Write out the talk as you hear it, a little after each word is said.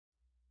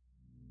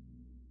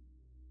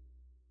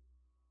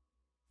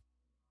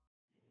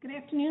Good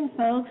afternoon,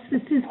 folks.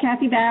 This is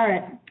Kathy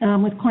Barrett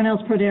with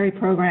Cornell's ProDairy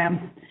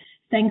program.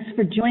 Thanks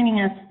for joining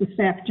us this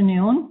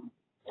afternoon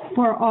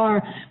for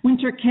our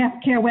Winter Calf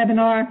Care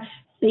webinar,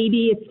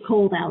 Baby, It's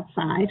Cold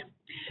Outside.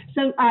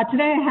 So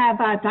today I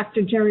have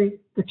Dr.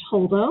 Jerry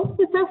Bertoldo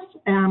with us.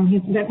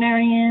 He's a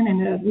veterinarian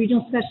and a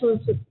regional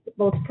specialist with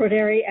both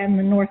ProDairy and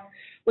the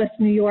Northwest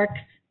New York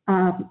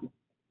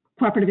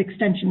Cooperative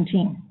Extension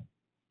team.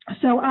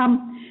 So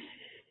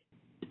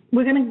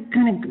we're going to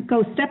kind of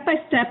go step by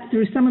step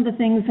through some of the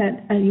things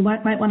that you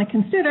might want to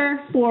consider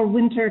for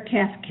winter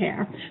calf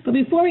care. But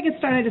before we get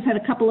started, I just had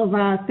a couple of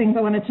things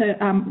I wanted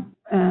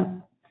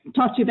to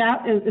talk to you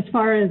about as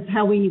far as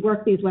how we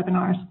work these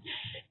webinars.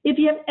 If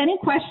you have any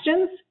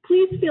questions,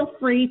 please feel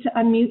free to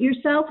unmute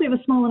yourself. We have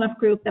a small enough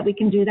group that we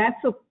can do that,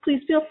 so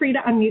please feel free to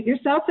unmute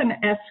yourself and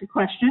ask a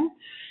question.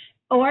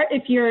 Or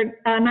if you're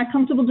not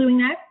comfortable doing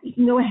that, you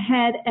can go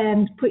ahead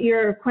and put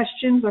your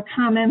questions or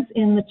comments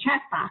in the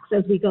chat box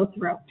as we go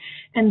through.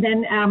 And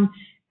then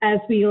as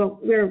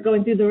we're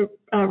going through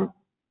the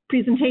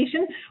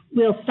presentation,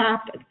 we'll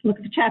stop, look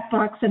at the chat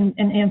box, and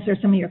answer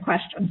some of your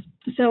questions.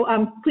 So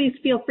please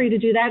feel free to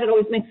do that. It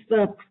always makes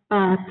the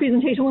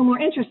presentation a little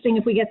more interesting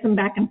if we get some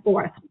back and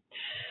forth.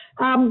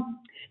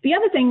 The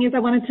other thing is I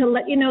wanted to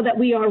let you know that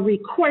we are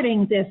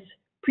recording this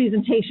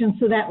presentation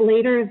so that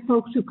later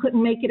folks who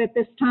couldn't make it at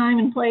this time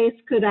and place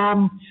could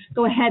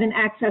go ahead and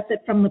access it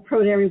from the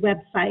ProDairy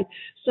website.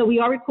 So we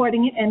are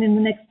recording it, and in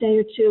the next day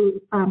or two,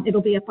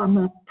 it'll be up on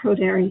the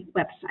ProDairy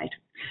website.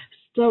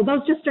 So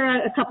those just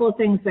are a couple of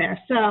things there.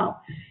 So,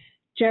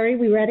 Jerry,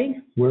 we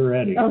ready? We're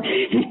ready.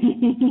 Okay.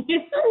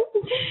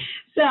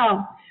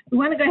 So we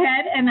want to go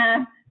ahead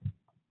and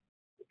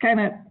kind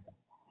of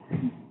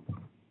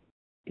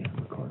get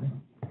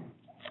recording.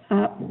 What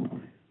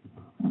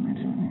am I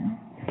doing here?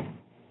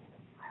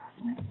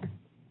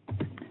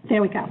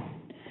 There we go.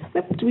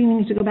 Do we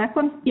need to go back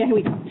one? Yeah, here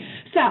we go.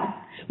 So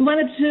we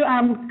wanted to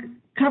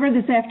cover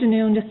this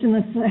afternoon, just in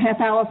this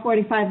half hour,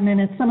 45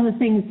 minutes, some of the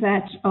things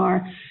that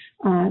are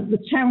the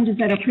challenges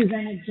that are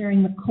presented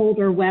during the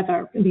colder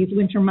weather in these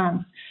winter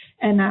months.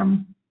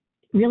 And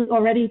really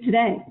already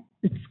today,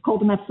 it's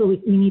cold enough so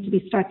we need to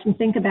be starting to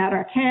think about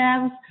our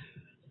calves,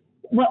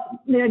 what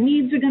their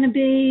needs are going to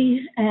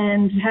be,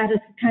 and how to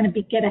kind of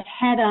get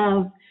ahead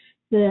of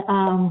the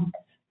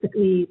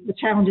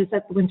challenges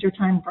that the winter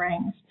time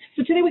brings.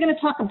 So today we're going to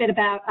talk a bit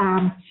about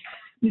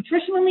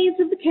nutritional needs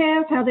of the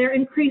calves, how they're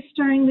increased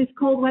during this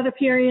cold weather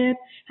period,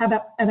 how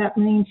about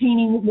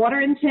maintaining water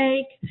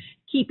intake,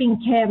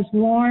 keeping calves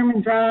warm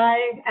and dry,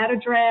 out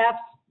of drafts,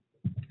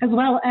 as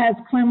well as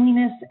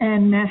cleanliness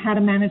and how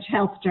to manage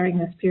health during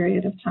this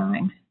period of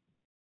time.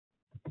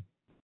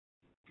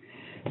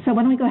 So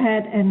why don't we go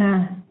ahead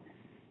and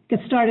get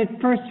started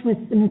first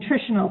with the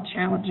nutritional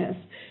challenges.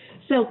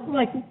 So,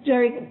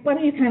 Jerry, why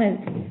don't you kind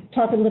of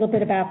talk a little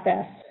bit about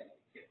this?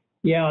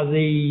 Yeah,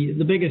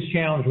 the biggest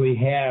challenge we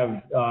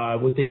have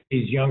with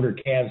these younger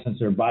calves, since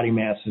their body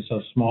mass is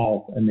so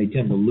small and they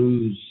tend to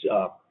lose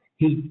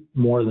heat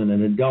more than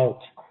an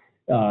adult,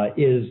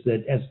 is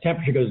that as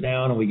temperature goes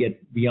down and we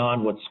get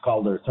beyond what's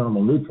called their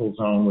thermal neutral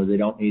zone, where they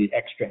don't need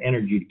extra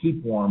energy to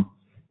keep warm,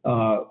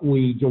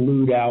 we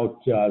dilute out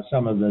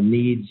some of the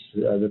needs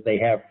that they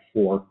have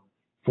for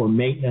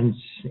maintenance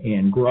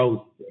and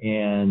growth,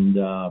 and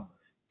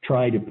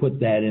try to put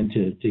that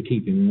into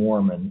keeping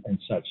warm and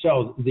such.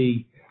 So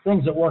the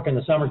things that work in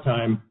the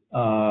summertime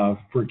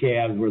for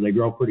calves, where they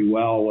grow pretty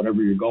well,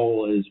 whatever your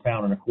goal is, 1.25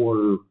 pounds,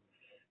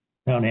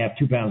 1.5 pounds,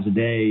 2 pounds a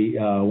day,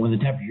 when the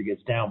temperature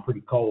gets down pretty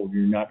cold,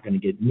 you're not going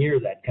to get near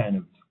that kind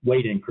of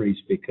weight increase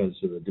because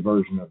of the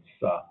diversion of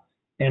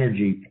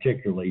energy,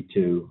 particularly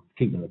to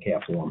keeping the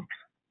calf warm.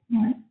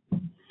 Mm-hmm.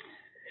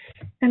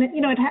 And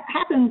it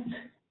happens,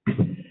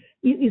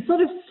 you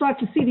sort of start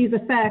to see these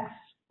effects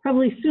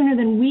probably sooner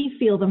than we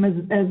feel them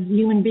as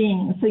human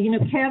beings. So,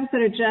 calves that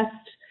are just,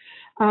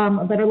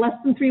 that are less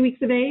than 3 weeks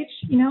of age,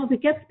 if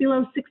it gets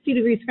below 60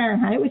 degrees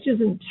Fahrenheit, which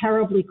isn't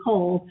terribly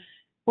cold,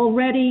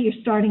 already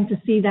you're starting to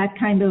see that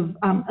kind of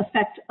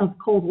effect of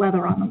cold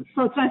weather on them.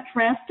 So it's not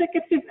drastic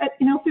at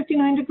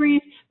 59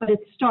 degrees, but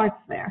it starts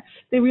there.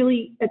 They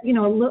really, a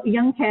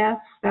young calf,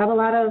 got a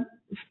lot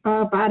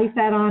of body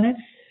fat on it.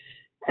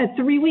 At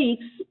 3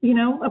 weeks,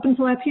 up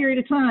until that period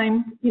of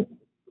time,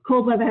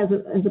 cold weather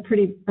has a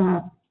pretty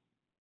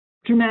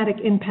dramatic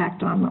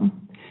impact on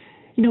them.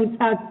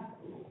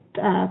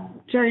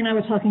 Jerry and I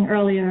were talking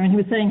earlier, and he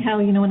was saying how,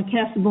 when a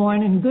calf's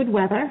born in good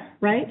weather,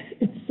 right,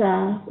 it's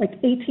like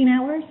 18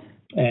 hours?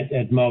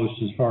 At most,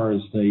 as far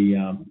as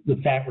the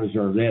fat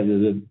reserve, they have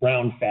the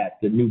brown fat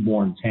that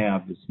newborns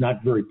have. It's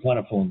not very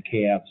plentiful in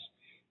calves,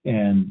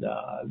 and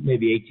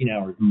maybe 18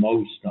 hours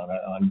most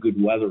on good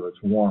weather.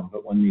 It's warm,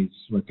 but when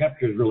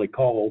temperature is really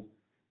cold,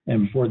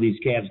 and before these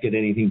calves get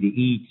anything to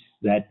eat,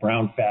 that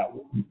brown fat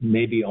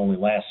maybe only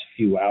lasts a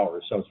few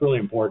hours. So it's really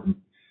important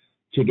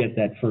to get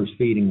that first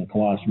feeding, the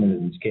colostrum, into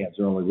these calves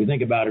early. We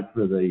think about it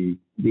for the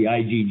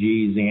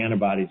IgGs, the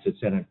antibodies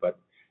that's in it, but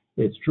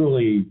it's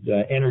truly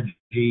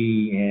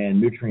energy and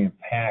nutrient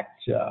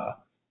packed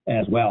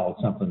as well.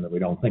 It's something that we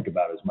don't think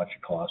about as much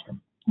at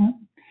colostrum.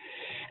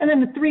 Mm-hmm. And then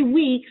the 3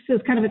 weeks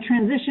is kind of a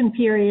transition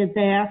period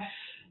there.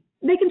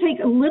 They can take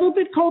a little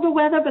bit colder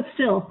weather, but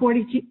still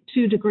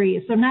 42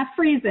 degrees. So not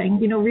freezing.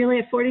 Really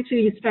at 42,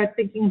 you start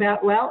thinking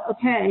about, well,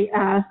 okay,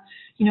 are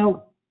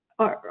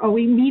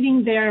we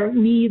meeting their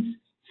needs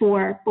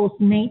for both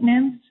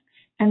maintenance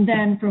and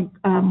then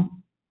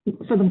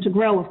for them to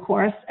grow, of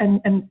course,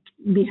 and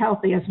be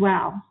healthy as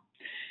well.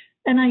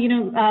 And,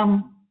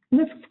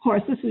 this, of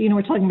course,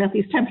 we're talking about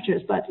these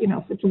temperatures, but,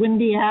 if it's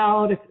windy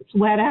out, if it's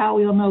wet out,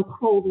 we all know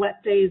cold,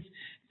 wet days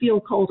feel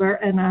colder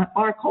and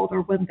are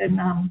colder than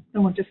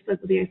just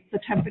the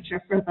temperature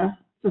for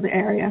the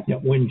area. Yeah,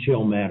 wind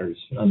chill matters.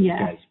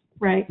 Yeah,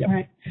 right, yep.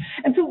 Right.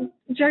 And so,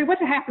 Jerry, what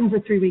happens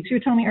at 3 weeks? You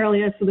were telling me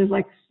earlier, so there's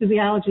like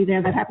physiology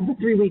there that happens at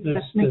 3 weeks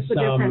that makes the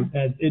difference.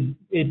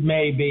 It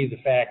may be the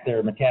fact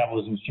their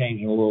metabolism's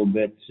changing a little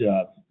bit.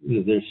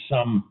 There's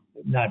some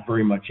not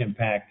very much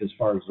impact as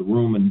far as the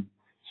rumen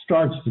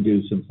starts to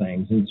do some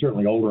things, and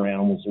certainly older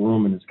animals, the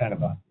rumen is kind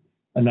of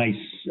a nice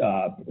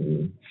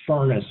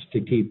furnace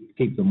to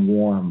keep them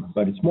warm,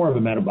 but it's more of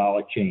a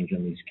metabolic change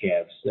in these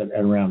calves at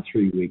around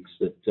 3 weeks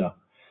that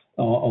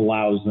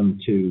allows them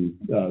to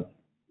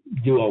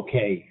do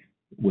okay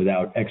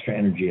without extra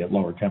energy at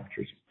lower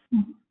temperatures.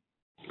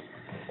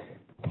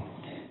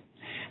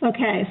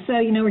 Okay, so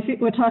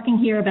we're talking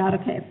here about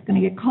it's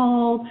going to get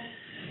cold.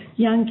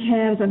 Young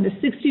calves under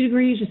 60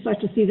 degrees, you start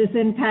to see this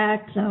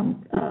impact.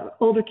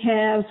 Older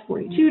calves,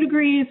 42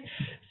 degrees.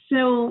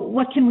 So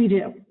what can we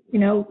do?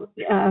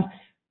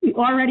 We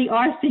already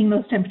are seeing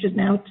those temperatures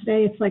now.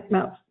 Today it's like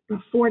about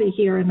 40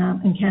 here in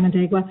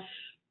Canandaigua.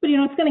 But,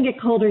 it's going to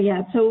get colder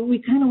yet. So we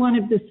kind of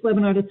wanted this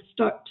webinar to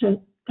start to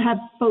have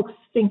folks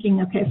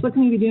thinking, okay, so what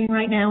can we be doing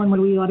right now and what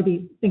do we ought to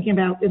be thinking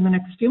about in the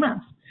next few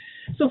months?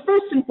 So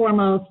first and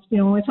foremost,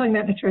 when we're talking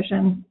about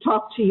nutrition,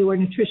 talk to your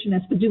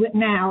nutritionist, but do it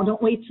now.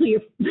 Don't wait till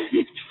you're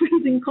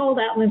freezing cold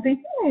out and then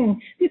think,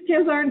 these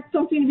calves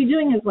don't seem to be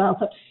doing as well.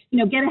 So,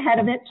 get ahead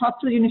of it,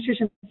 talk to your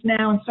nutritionist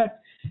now and start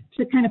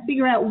to kind of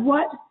figure out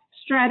what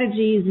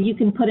strategies you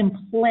can put in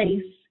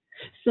place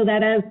so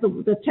that as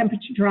the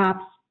temperature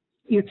drops,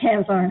 your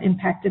calves aren't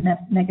impacted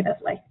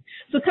negatively.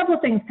 So a couple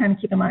of things kind of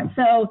keep in mind.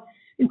 So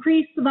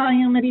increase the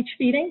volume at each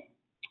feeding.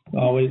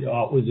 Always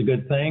a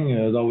good thing,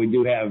 though we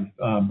do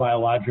have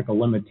biological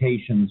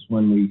limitations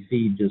when we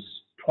feed just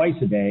twice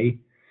a day,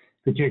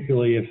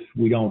 particularly if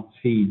we don't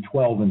feed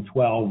 12 and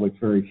 12, which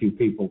very few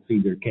people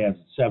feed their calves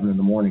at 7 in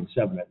the morning,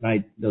 7 at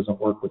night. It doesn't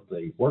work with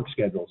the work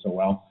schedule so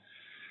well.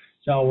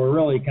 So we're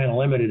really kind of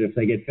limited if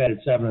they get fed at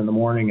 7 in the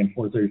morning and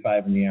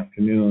 4:35 in the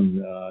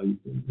afternoon.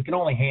 We can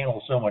only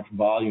handle so much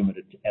volume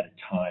at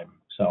a time.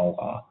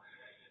 So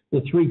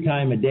the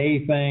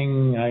 3-time-a-day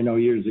thing, I know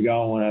years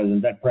ago when I was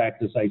in vet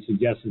practice, I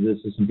suggested this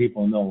to some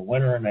people in the middle of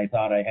winter, and they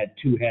thought I had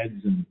 2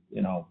 heads and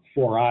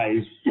 4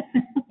 eyes.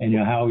 And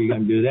how are you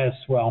going to do this?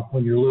 Well,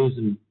 when you're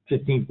losing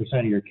 15%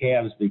 of your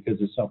calves because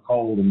it's so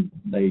cold and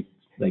they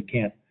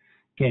can't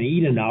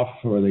eat enough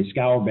or they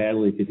scour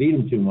badly if you feed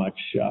them too much,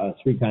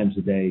 3 times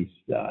a day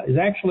is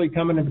actually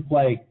coming into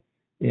play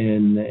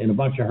in a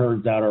bunch of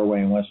herds out our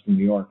way in western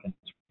New York, and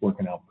it's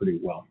working out pretty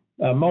well.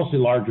 Mostly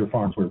larger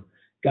farms where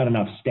got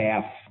enough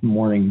staff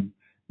morning,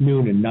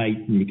 noon, and night,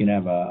 and you can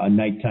have a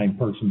nighttime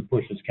person who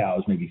pushes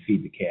cows, maybe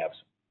feed the calves.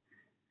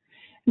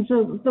 And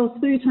so those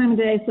 3 times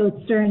a day, so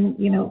it's during,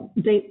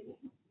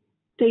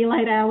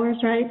 daylight hours,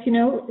 right?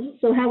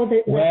 So how would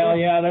they? Well,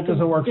 yeah, that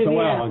doesn't work so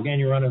well. Again,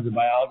 you run into the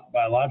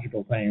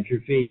biological thing. If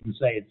you're feeding,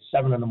 say, it's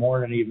 7 in the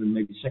morning, even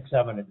maybe 6,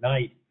 7 at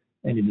night,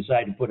 and you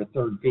decide to put a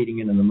third feeding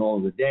in the middle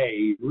of the day,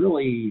 you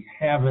really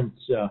haven't,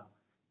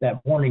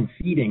 that morning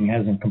feeding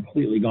hasn't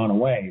completely gone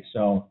away.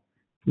 So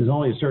there's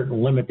only a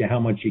certain limit to how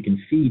much you can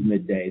feed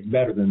midday. It's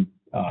better than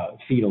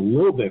feed a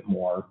little bit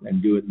more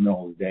and do it in the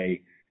middle of the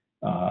day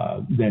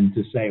than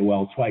to say,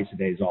 well, twice a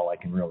day is all I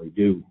can really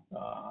do.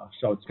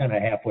 So it's kind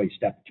of a halfway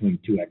step between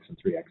 2X and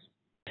 3X.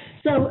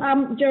 So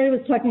Jerry was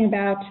talking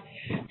about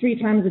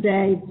 3 times a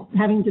day,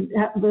 having to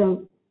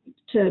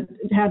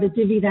how to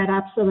divvy that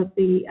up so that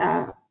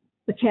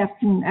the calf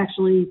can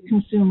actually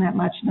consume that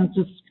much, and it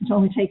just can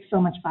only take so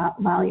much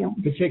volume.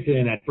 Particularly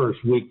in that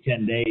first week,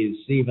 10 days,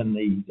 even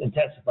the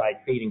intensified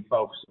feeding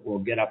folks will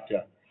get up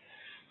to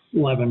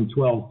 11,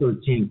 12,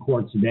 13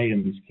 quarts a day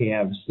in these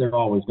calves. They're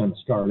always going to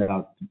start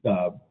out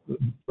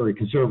very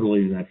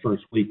conservatively in that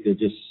first week. There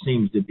just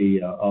seems to be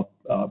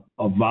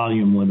a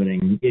volume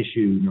limiting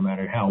issue no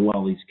matter how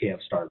well these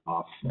calves start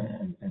off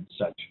and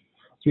such.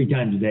 3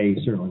 times a day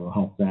certainly will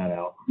help that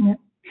out. Yeah.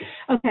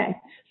 Okay,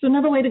 so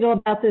another way to go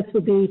about this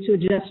would be to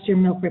adjust your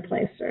milk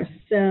replacer.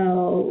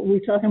 So we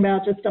talking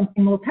about just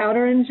dumping more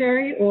powder in,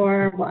 Jerry,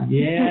 or what?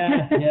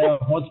 Yeah.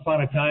 Once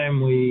upon a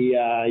time, we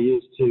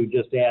used to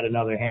just add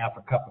another half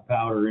a cup of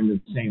powder into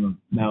the same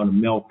amount of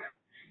milk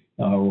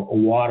or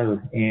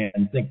water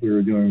and think we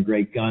were doing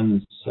great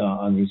guns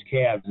on these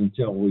calves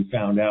until we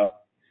found out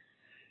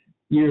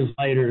years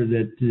later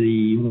that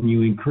when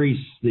you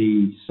increase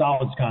the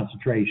solids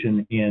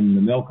concentration in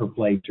the milk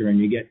replacer and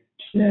you get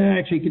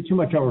too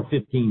much over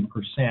 15%,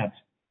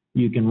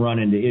 you can run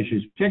into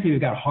issues, particularly if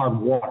you've got hard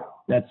water.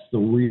 That's the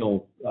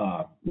real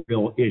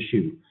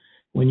issue.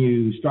 when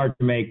you start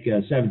to make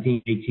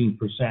 17,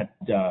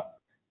 18%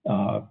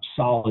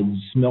 solids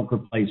milk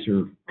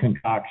replacer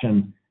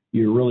concoction,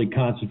 you're really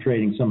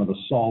concentrating some of the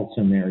salts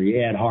in there.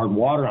 You add hard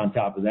water on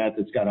top of that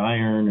that's got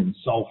iron and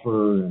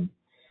sulfur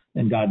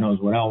and God knows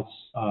what else.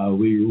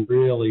 We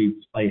really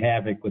play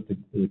havoc with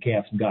the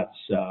calf's guts.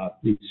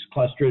 These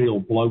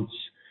clostridial bloats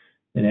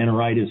and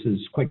enteritis is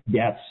quick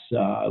deaths,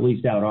 at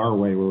least out our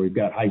way where we've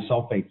got high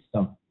sulfate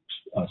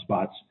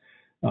spots.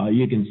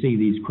 You can see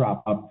these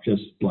crop up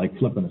just like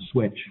flipping a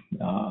switch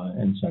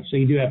and such. So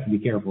you do have to be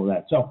careful of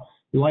that. So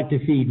we like to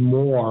feed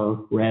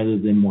more rather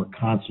than more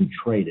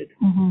concentrated.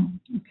 Mm-hmm.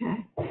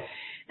 Okay.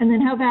 And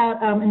then how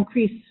about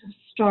increased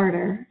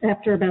starter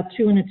after about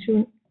 2 to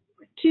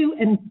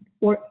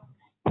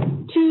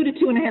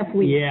 2.5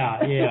 weeks?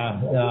 Yeah.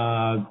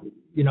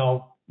 You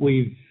know,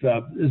 there's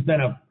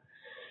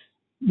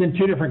been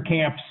two different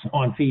camps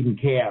on feeding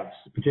calves,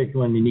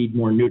 particularly when you need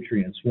more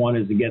nutrients. One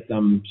is to get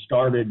them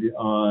started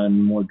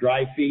on more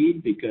dry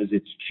feed because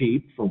it's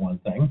cheap, for one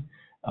thing,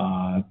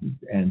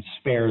 and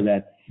spare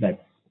that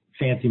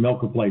fancy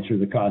milk replacer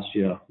that costs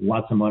you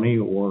lots of money,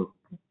 or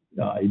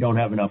you don't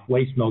have enough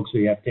waste milk, so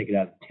you have to take it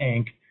out of the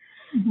tank.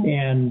 Mm-hmm.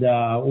 And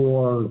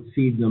or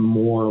feed them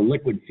more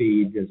liquid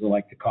feed, as I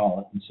like to call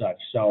it, and such.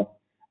 So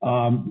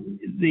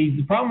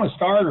the problem with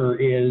starter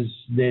is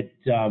that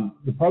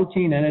the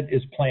protein in it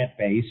is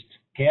plant-based.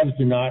 Calves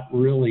do not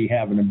really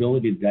have an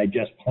ability to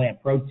digest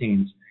plant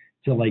proteins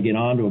till they get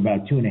on to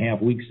about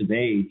 2.5 weeks of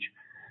age.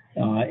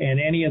 And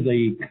any of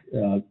the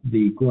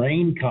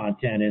grain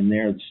content in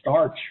there, the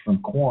starch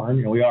from corn,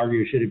 you know, we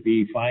argue, should it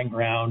be fine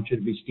ground, should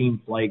it be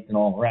steam flaked, and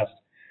all the rest.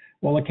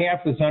 Well, a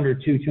calf that's under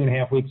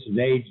 2.5 weeks of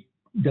age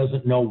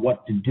doesn't know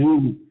what to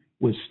do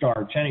with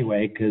starch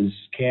anyway, because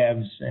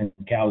calves and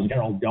cows in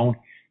general don't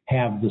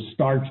have the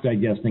starch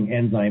digesting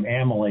enzyme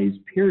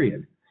amylase,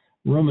 period.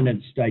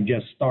 Ruminants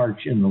digest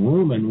starch in the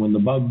rumen when the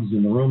bugs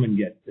in the rumen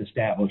get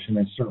established, and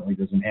that certainly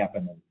doesn't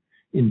happen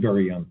in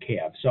very young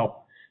calves.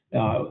 So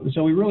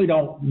we really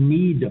don't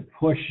need to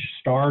push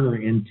starter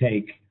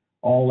intake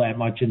all that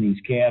much in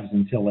these calves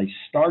until they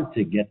start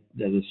to get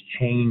this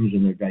change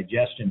in their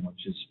digestion,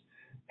 which it's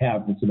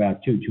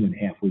about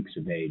 2.5 weeks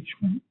of age.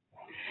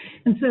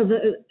 And so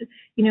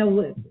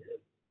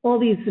all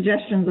these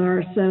suggestions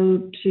are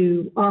so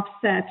to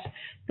offset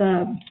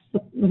the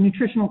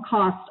nutritional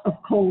cost of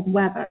cold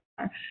weather,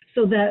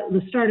 so that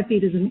the starter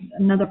feed is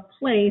another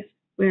place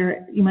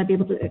where you might be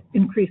able to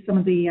increase some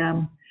of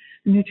the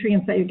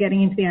nutrients that you're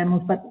getting into the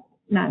animals, but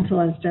not until,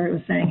 as Jerry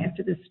was saying,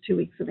 after this 2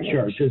 weeks of age.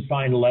 Sure, it's just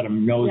fine to let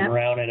them nose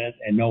around in it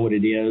and know what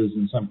it is,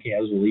 and some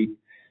calves will eat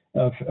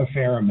a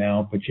fair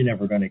amount, but you're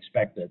never going to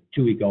expect a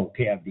 2-week-old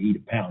calf to eat a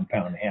pound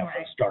and a half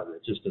of starter.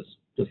 It just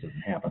doesn't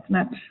happen. It's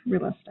not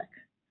realistic.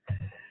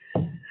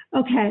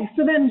 Okay,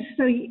 so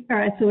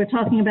we're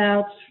talking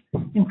about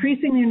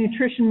increasing their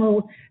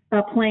nutritional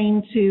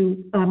plane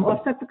to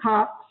offset the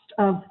cost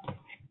of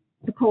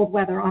the cold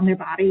weather on their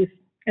bodies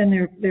and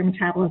their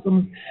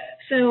metabolism.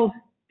 So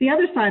the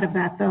other side of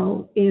that,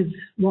 though, is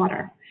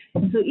water.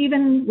 And so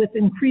even with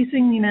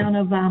increasing the amount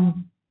of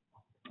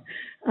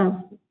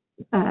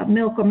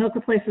milk or milk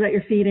replacer that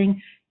you're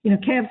feeding,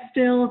 calves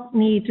still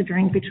need to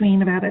drink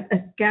between about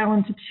a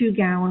gallon to 2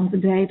 gallons a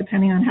day,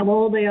 depending on how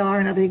old they are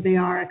and how big they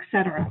are, et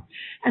cetera.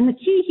 And the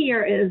key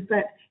here is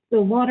that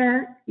the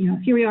water,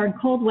 here we are in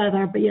cold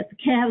weather, but yet the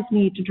calves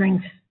need to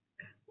drink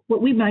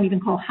what we might even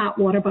call hot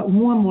water, but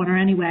warm water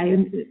anyway,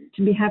 and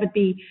have it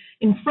be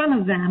in front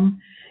of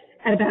them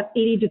at about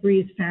 80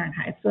 degrees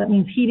Fahrenheit. So that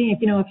means heating, if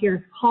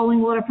you're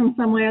hauling water from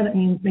somewhere, that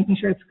means making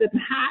sure it's good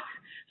and hot,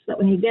 so that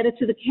when you get it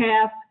to the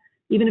calf,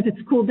 even if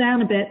it's cooled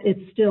down a bit,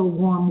 it's still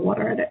warm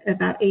water at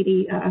about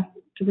 80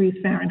 degrees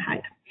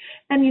Fahrenheit.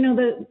 And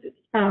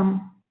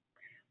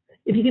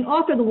if you can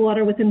offer the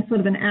water within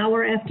sort of an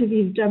hour after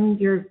you've done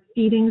your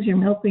feedings, your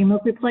milk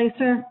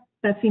replacer,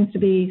 that seems to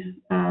be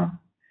a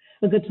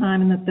good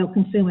time, and that they'll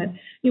consume it.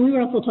 We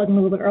were also talking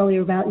a little bit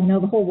earlier about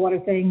the whole water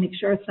thing. Make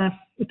sure it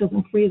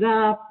doesn't freeze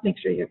up. Make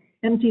sure you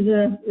empty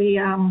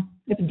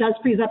if it does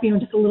freeze up,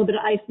 just a little bit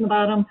of ice in the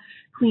bottom.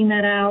 Clean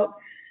that out.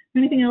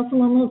 Anything else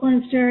along those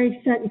lines,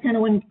 Jerry? That you kind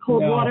of want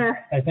cold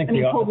weather.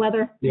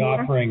 The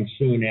offering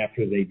soon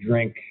after they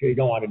drink. You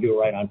don't want to do it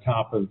right on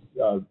top of,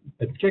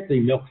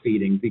 particularly milk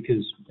feeding,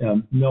 because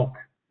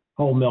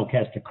whole milk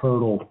has to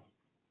curdle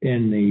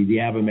in the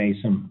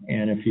abomasum,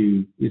 and if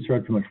you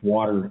throw too much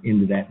water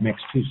into that mix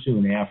too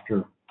soon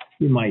after,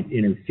 you might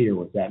interfere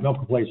with that. Milk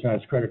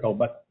replacement is critical,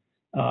 but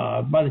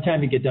by the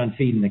time you get done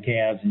feeding the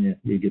calves and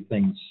you get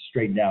things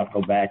straightened out,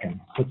 go back and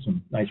put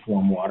some nice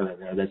warm water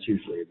in there. That's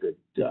usually a good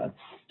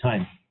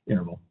time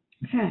interval.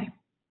 Okay.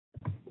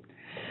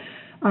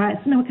 All right,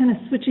 so now we're kind of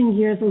switching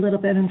gears a little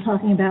bit and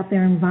talking about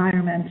their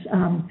environment.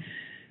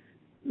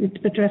 We've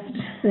addressed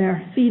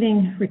their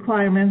feeding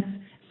requirements.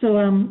 So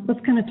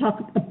let's kind of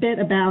talk a bit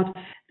about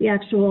the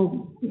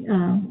actual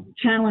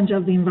challenge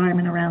of the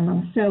environment around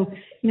them. So,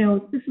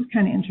 this is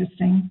kind of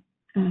interesting.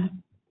 Let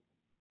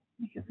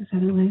me get this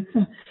out of the way.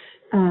 So,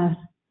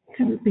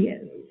 kind of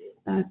the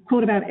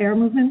quote about air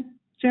movement,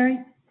 Jerry?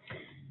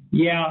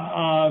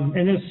 Yeah,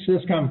 and this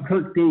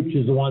Kurt Gooch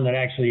is the one that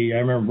actually I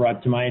remember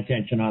brought to my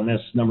attention on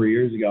this a number of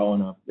years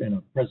ago in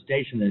a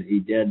presentation that he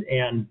did.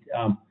 And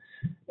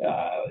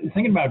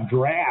thinking about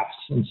drafts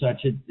and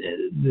such,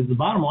 the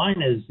bottom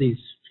line is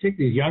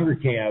particularly these younger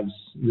calves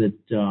that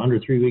under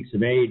 3 weeks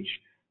of age,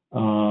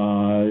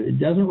 it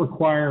doesn't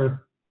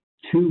require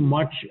too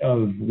much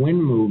of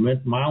wind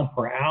movement, mile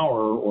per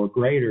hour or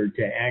greater,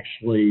 to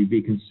actually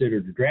be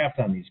considered a draft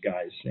on these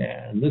guys.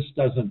 And this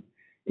doesn't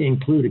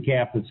include a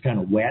calf that's kind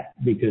of wet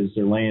because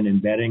they're laying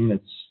in bedding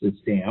that's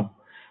damp,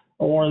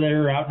 or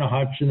they're out in a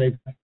hutch and they've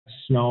got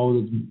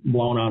snow that's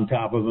blown on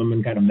top of them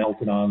and kind of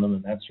melted on them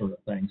and that sort of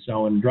thing.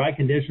 So in dry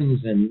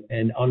conditions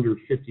and under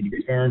 50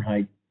 degrees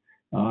Fahrenheit,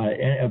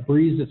 a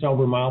breeze that's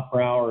over a mile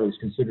per hour is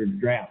considered a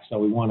draft. So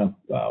we want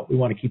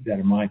to keep that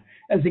in mind.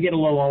 As they get a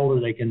little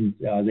older, they can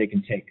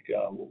take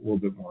a little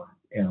bit more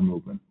air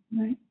movement.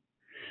 Right.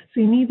 So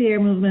you need the air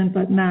movement,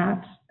 but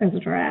not as a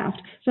draft.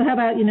 So how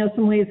about,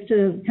 some ways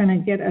to kind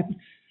of get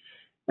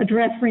a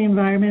draft-free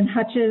environment?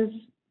 Hutches,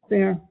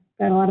 they're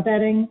got a lot of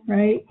bedding,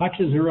 right?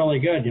 Hutches are really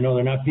good.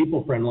 They're not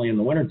people-friendly in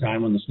the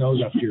wintertime when the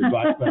snow's up to your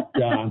butt, but,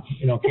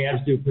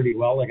 calves do pretty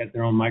well. They got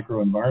their own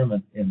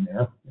microenvironment in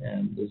there,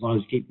 and as long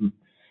as you keep them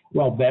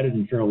well-bedded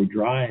and fairly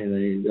dry,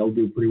 they'll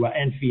do pretty well,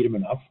 and feed them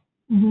enough.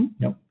 Mm-hmm.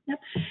 Yep.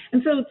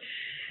 And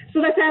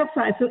so that's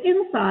outside. So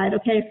inside,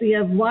 okay, so you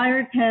have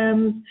wired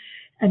pens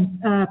and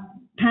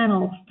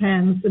panel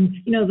pens, and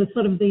the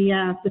sort of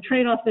the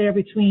trade-off there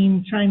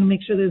between trying to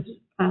make sure there's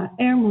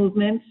air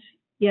movement,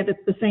 yet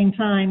at the same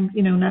time,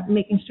 not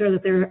making sure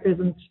that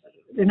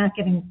they're not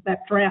getting that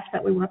draft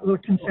that we're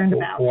concerned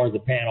about. Or the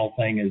panel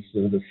thing is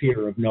the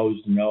fear of nose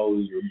to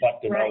nose or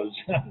butt to nose.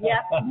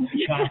 Yep.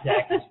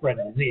 Contact and spread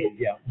disease.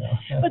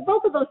 Yeah. But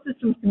both of those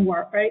systems can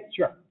work, right?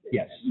 Sure.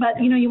 Yes.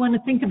 But you want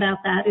to think about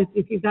that.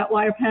 If you've got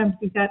wire pens,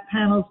 you've got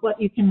panels,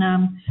 what you can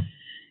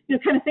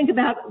kind of think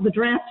about the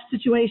draft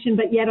situation,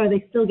 but yet are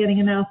they still getting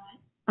enough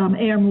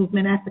air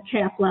movement at the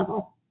calf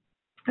level?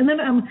 And then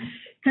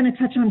kind of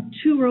touch on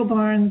 2-row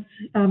barns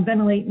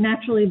ventilate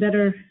naturally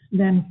better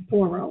than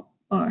 4-row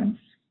barns.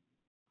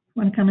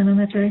 Want to comment on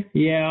that, Jerry?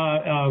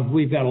 Yeah,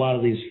 we've got a lot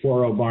of these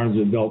 4-row barns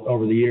we've built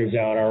over the years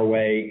out our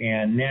way,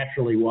 and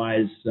naturally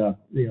wise,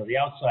 the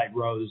outside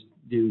rows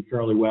do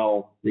fairly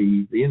well.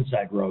 The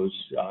inside rows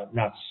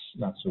not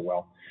so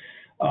well.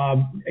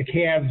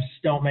 Calves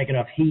don't make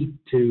enough heat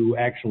to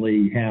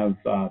actually have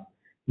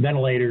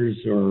ventilators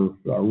or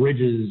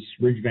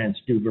ridge vents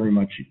do very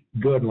much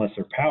good unless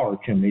they're power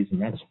chimneys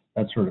and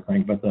that sort of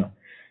thing. But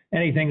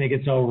anything that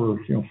gets over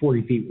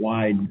 40 feet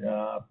wide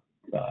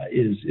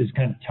is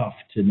kind of tough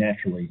to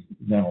naturally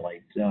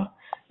ventilate.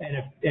 And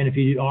if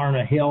you are on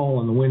a hill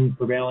and the wind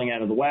prevailing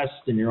out of the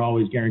west and you're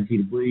always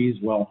guaranteed a breeze,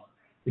 well,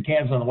 the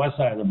calves on the west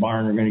side of the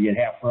barn are going to get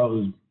half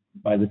froze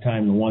by the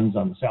time the ones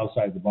on the south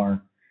side of the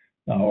barn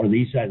or the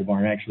east side of the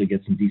barn actually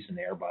get some decent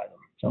air by them.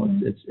 So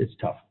it's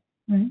tough.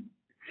 Right.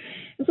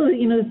 So,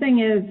 the thing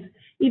is,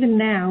 even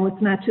now,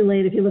 it's not too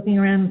late if you're looking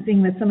around and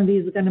seeing that some of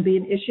these are going to be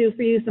an issue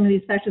for you. Some of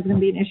these factors are going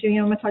to be an issue.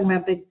 I'm not talking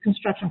about big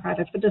construction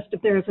projects, but just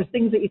if there's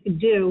things that you can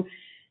do,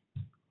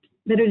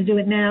 better to do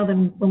it now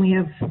than when we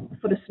have a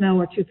foot of snow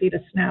or 2 feet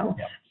of snow.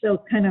 Yep.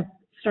 So kind of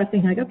start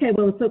thinking like, okay,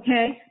 well, it's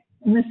okay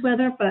in this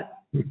weather, but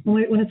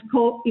when it's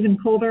cold, even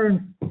colder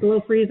and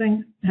below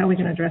freezing, how are we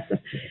going to address this?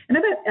 And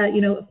I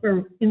bet,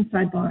 for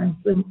inside barns,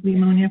 the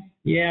ammonia.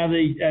 Yeah,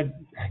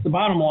 the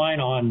bottom line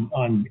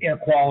on air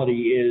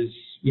quality is,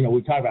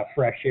 we talk about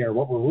fresh air.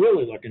 What we're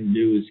really looking to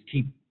do is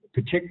keep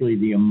particularly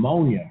the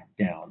ammonia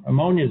down.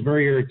 Ammonia is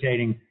very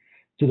irritating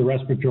to the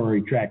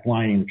respiratory tract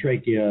lining, the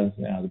trachea,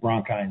 the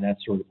bronchi, and that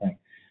sort of thing.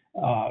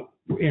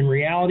 In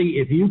reality,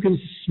 if you can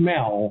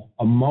smell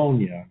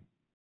ammonia,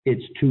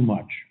 it's too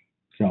much.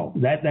 So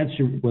that's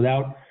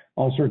without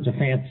all sorts of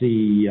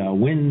fancy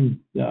wind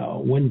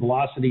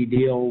velocity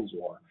deals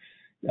or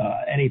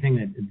anything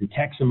that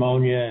detects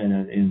ammonia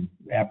and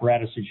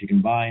apparatuses you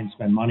can buy and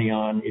spend money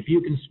on. If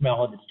you can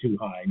smell it, it's too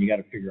high, and you got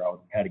to figure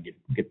out how to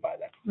get by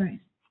that. Right.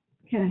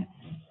 Okay.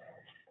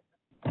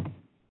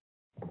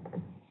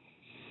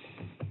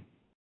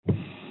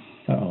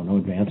 Uh-oh, no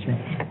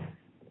advancer.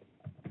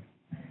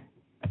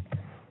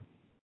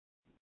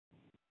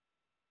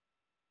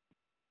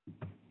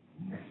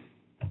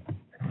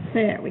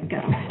 There we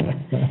go.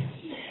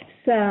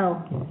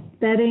 So,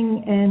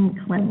 bedding and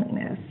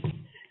cleanliness.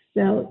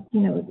 So,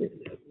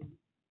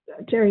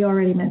 Jerry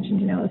already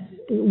mentioned,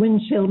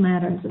 wind chill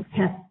matters. If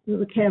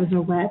the calves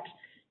are wet,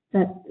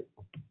 that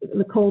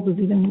the cold is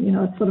even,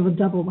 it's sort of a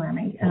double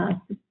whammy.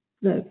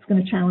 That's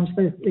going to challenge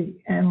the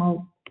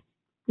animal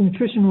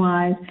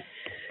nutrition-wise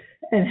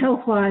and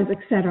health-wise, et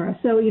cetera.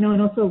 So,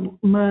 and also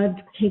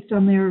mud caked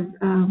on their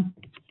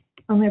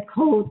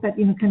coat, that,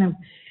 kind of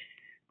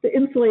the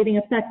insulating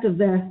effect of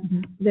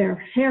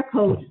their hair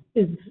coat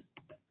is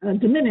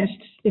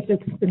diminished if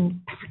it's been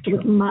packed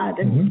with mud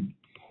and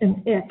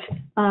ick.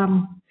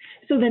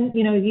 So then,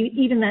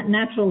 even that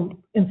natural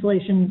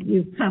insulation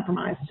you've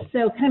compromised.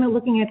 So kind of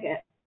looking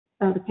at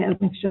the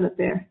calves, make sure that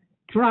they're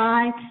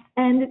dry,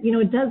 and,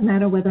 it does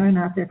matter whether or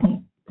not they're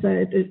clean. So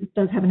it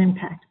does have an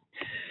impact.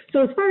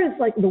 So as far as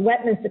like the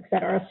wetness, et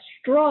cetera,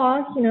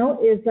 straw, you know,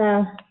 is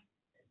a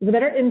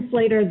better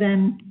insulator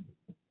than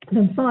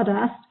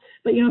sawdust.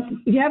 But, you know,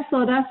 if you have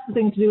sawdust, the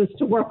thing to do is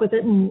to work with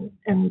it and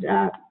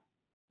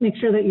make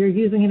sure that you're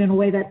using it in a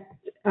way that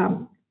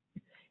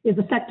is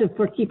effective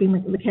for keeping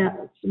the cats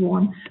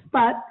warm.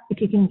 But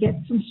if you can get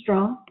some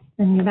straw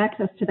and you have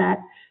access to that,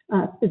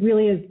 it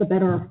really is the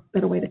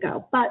better way to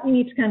go. But you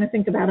need to kind of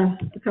think about a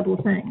couple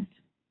of things.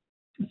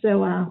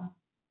 So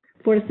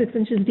 4 to 6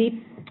 inches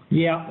deep.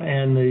 Yeah,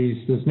 and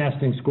this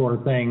nesting score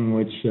thing,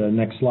 which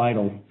next slide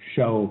will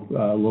show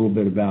a little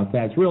bit about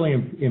that. It's really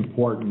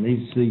important.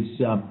 These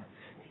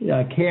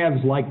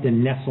calves like to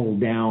nestle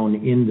down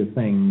into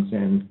things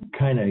and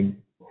kind of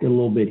get a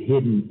little bit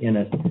hidden in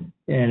it.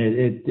 And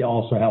it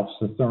also helps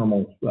the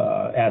thermal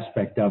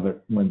aspect of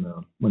it when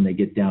they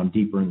get down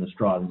deeper in the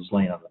straw than just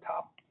laying on the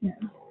top. Yeah.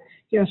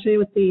 Here, I'll show you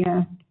what the,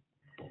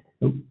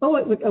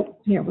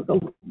 here, we'll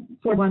go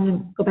forward one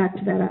and go back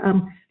to that.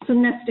 So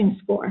nesting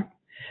score.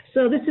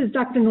 So this is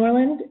Dr.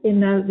 Norland in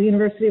the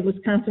University of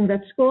Wisconsin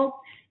Vet School,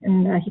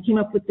 and he came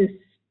up with this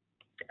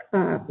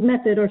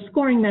method or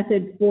scoring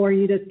method for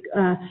you to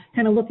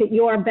kind of look at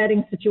your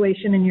bedding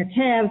situation and your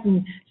calves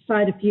and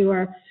decide if you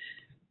are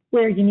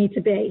where you need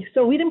to be.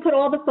 So we didn't put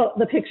all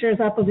the pictures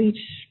up of each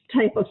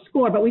type of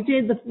score, but we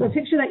did, the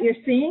picture that you're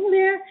seeing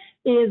there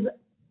is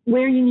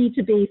where you need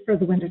to be for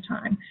the winter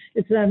time.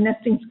 It's a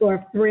nesting score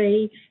of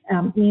 3,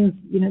 means,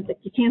 you know, that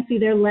you can't see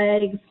their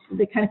legs,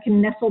 they kind of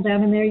can nestle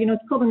down in there. You know,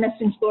 it's called a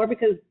nesting score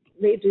because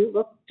they do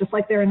look just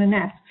like they're in a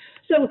nest.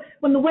 So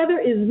when the weather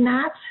is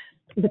not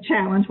the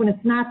challenge, when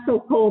it's not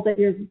so cold that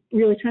you're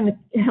really trying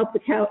to help the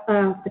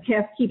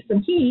calf keep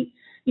some heat,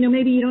 you know,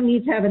 maybe you don't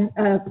need to have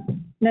a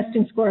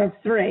nesting score of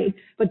 3,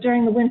 but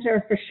during the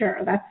winter, for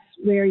sure, that's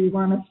where you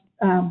want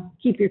to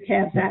keep your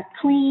calves at,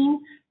 clean,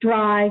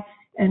 dry,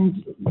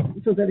 and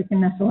so that it can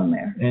nestle in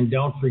there. And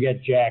don't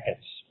forget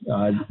jackets.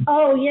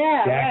 Oh,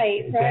 yeah,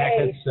 right.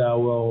 Jackets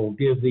will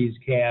give these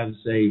calves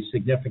a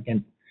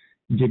significant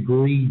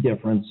degree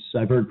difference.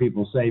 I've heard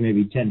people say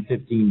maybe 10,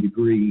 15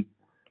 degree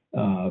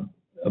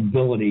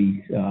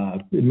ability,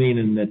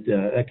 meaning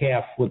that a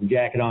calf with a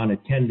jacket on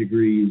at 10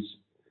 degrees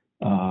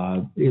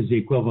is the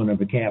equivalent of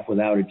a calf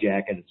without a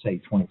jacket at, say,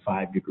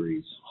 25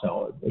 degrees.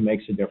 So it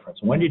makes a difference.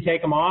 And when do you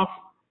take them off?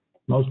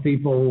 Most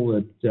people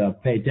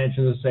that pay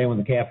attention to say when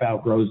the calf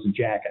outgrows the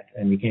jacket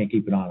and you can't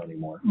keep it on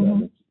anymore.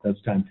 So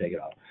that's time to take it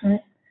off. Right.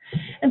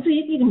 And so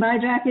you can buy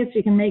jackets,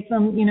 you can make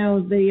them, you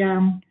know,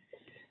 the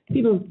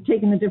people have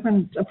taken a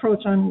different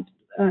approach on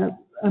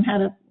how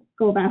to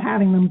go about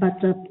having them,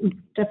 but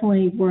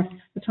definitely worth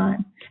the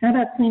time. How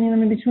about cleaning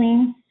them in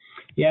between?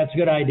 Yeah, it's a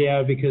good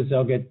idea because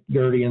they'll get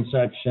dirty and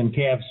such, and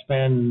calves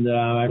spend,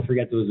 I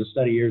forget, there was a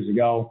study years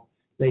ago,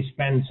 they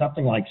spend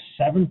something like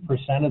 7%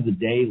 of the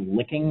day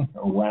licking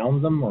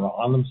around them or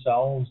on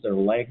themselves, their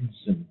legs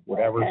and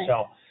whatever. Okay.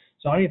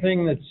 So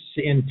anything that's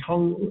in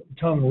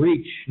tongue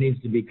reach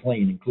needs to be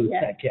clean, including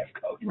that calf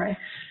coat. Right.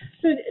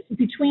 So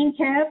between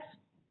calves,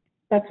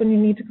 that's when you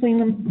need to clean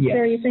them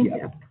there, you think?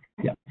 Yeah.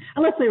 Yeah.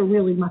 Unless they were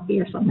really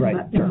mucky or something.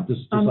 Right, but, sure.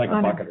 Just like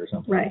a bucket or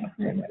something. Right.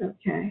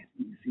 Okay.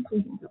 Let me see if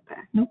we can go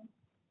back. Nope.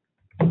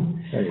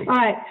 All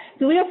right.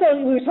 So we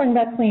were talking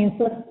about clean.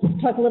 So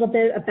let's talk a little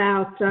bit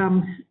about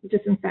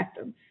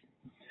disinfectants.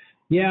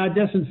 Yeah,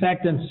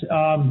 disinfectants.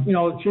 You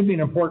know, it should be an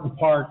important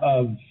part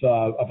of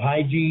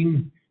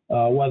hygiene,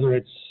 whether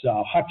it's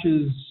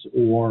hutches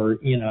or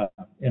in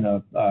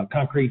a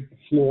concrete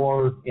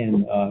floor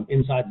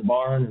inside the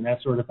barn and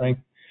that sort of thing.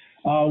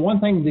 One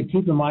thing to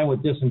keep in mind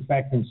with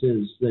disinfectants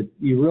is that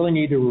you really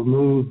need to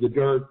remove the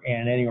dirt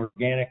and any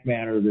organic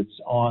matter that's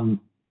on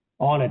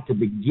it to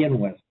begin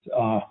with.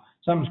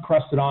 Something's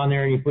crusted on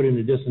there and you put in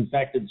the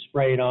disinfectant,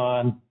 spray it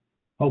on.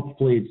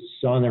 Hopefully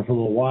it's on there for a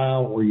little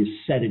while, or you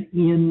set it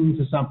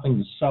into something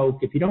to soak.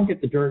 If you don't get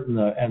the dirt and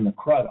the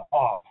crud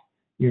off,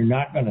 you're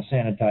not going to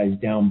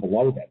sanitize down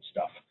below that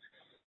stuff.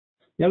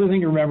 The other thing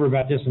to remember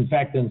about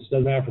disinfectants,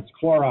 doesn't matter if it's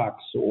Clorox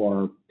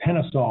or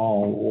Penasol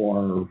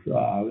or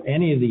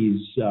any of these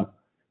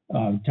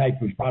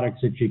type of products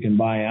that you can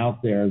buy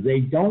out there, they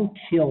don't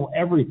kill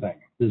everything.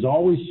 There's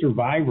always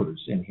survivors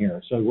in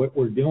here. So what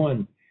we're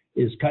doing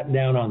is cutting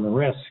down on the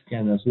risk,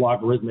 and this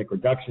logarithmic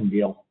reduction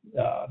deal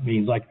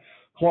means, like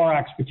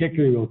Clorox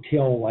particularly will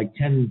kill like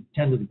 10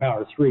 to the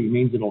power 3,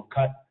 means it'll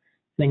cut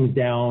things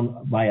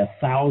down by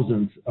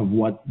 1,000th of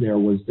what there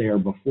was there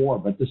before,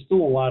 but there's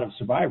still a lot of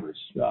survivors,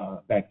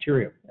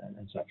 bacteria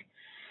and such.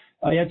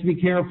 You have to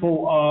be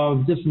careful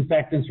of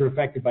disinfectants are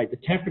affected by the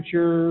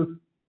temperature.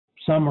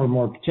 Some are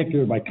more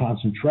particular by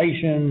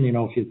concentration. You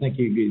know, if you think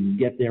you can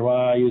get there, well,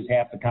 I use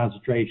half the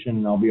concentration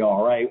and I'll be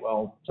all right.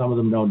 Well, some of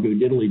them don't do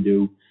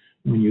diddly-do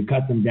when you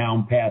cut them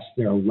down past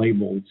their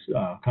labeled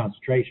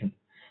concentration.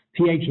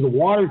 pH of the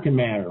water can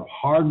matter.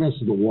 Hardness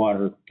of the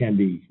water can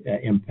be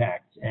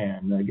impact.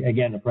 And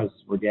again, the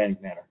presence of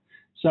organic matter.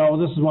 So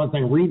this is one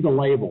thing. Read the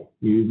label.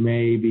 You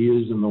may be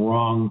using the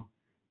wrong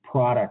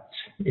product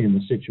in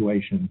the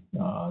situation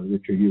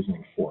that you're using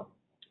it for.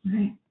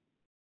 Right.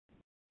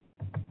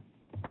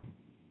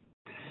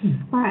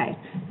 All right.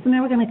 So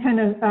now we're going to kind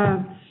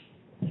of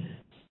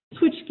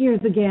switch gears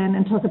again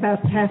and talk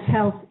about calf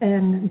health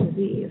and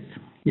disease.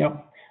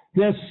 Yep.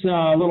 This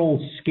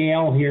little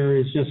scale here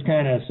is just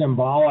kind of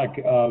symbolic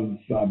of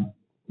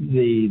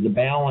the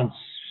balance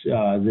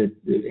that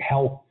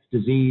health,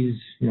 disease,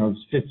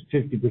 it's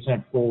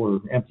 50% full or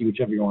empty,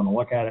 whichever you want to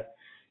look at it,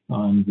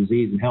 on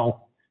disease and health.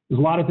 There's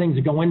a lot of things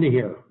that go into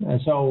here.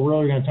 And so we're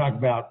really going to talk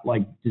about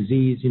like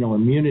disease,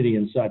 immunity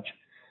and such.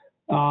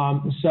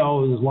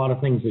 So there's a lot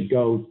of things that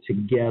go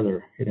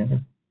together.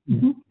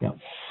 Mm-hmm. Yeah.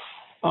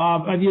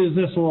 I've used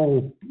this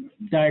little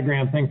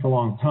diagram thing for a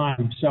long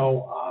time.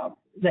 So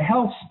the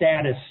health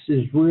status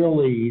is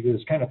really,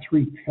 there's kind of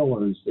three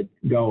pillars that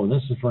go.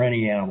 This is for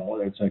any animal,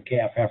 whether it's a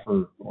calf,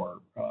 heifer, or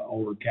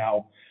older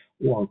cow,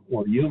 or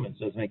humans.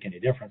 Doesn't make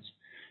any difference.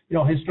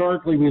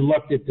 Historically, we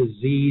looked at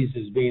disease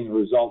as being the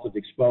result of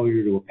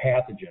exposure to a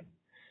pathogen.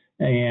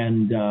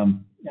 And,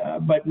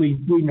 but we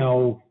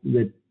know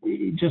that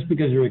just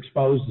because you're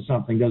exposed to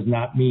something does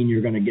not mean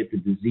you're going to get the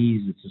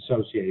disease that's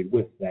associated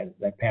with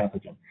that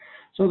pathogen.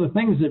 So the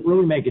things that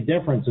really make a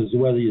difference as to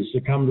whether you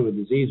succumb to a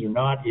disease or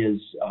not is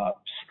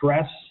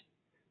stress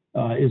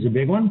is a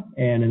big one.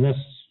 And in this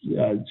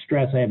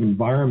stress, I have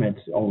environment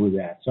over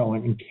that. So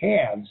in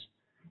calves,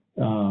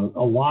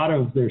 a lot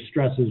of their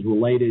stress is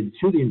related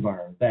to the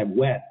environment, that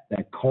wet,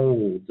 that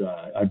cold,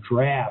 a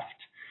draft,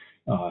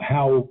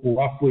 how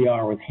rough we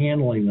are with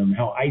handling them,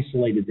 how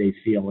isolated they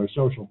feel. They're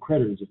social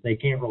critters. If they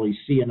can't really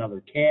see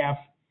another calf,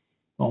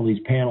 all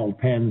these paneled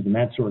pens and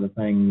that sort of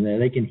thing,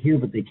 they can hear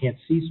but they can't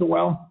see so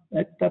well.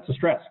 That's a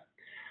stress.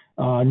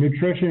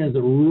 Nutrition is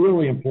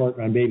really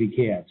important on baby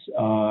calves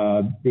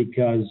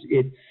because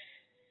it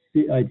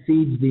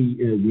feeds the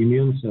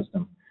immune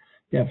system.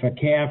 If a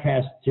calf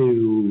has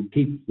to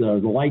keep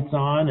the lights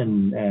on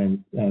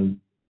and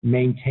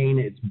maintain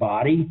its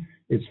body,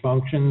 its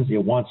functions, it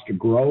wants to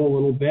grow a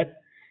little bit,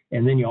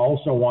 and then you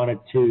also want it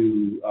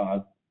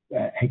to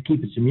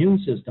keep its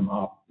immune system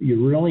up,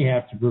 you really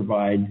have to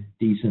provide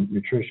decent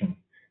nutrition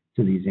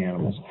to these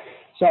animals.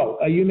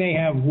 So you may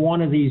have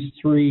one of these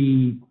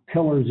three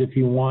pillars if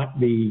you want,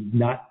 be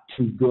not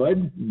too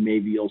good,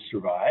 maybe you'll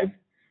survive.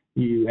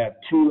 You have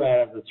two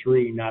out of the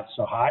three not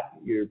so hot,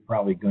 you're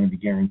probably going to be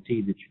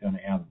guaranteed that you're going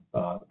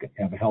to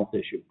have a health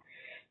issue.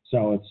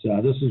 So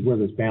it's this is where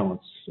this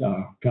balance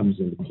comes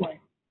into play.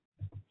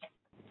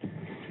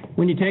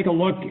 When you take a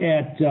look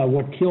at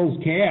what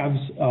kills calves,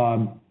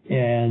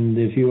 and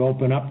if you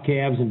open up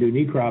calves and do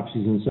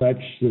necropsies and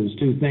such, there's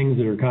two things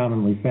that are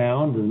commonly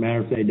found. It doesn't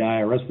matter if they die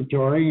of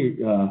respiratory,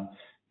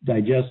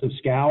 digestive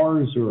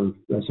scours, or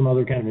some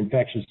other kind of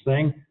infectious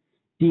thing.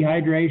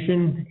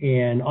 Dehydration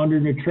and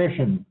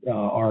undernutrition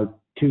are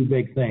two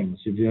big things.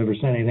 If you ever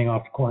send anything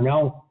off to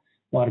Cornell,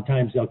 a lot of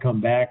times they'll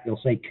come back,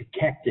 they'll say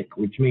cachectic,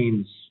 which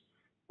means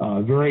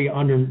very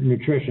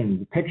undernutrition.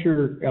 The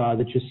picture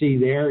that you see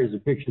there is a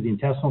picture of the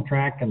intestinal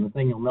tract, and the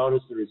thing you'll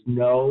notice, there is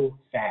no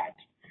fat.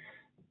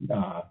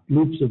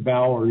 Loops of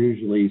bowel are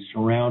usually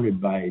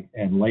surrounded by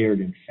and layered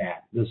in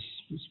fat. This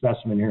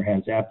specimen here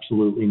has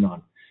absolutely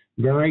none.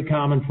 Very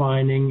common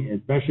finding,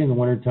 especially in the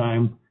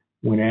wintertime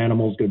when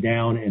animals go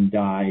down and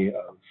die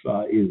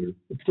of either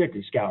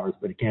particularly scours,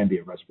 but it can be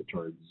a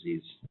respiratory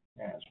disease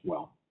as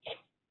well.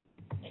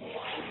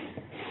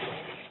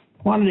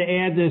 Wanted to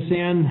add this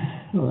in.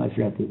 Oh, I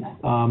forgot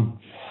to.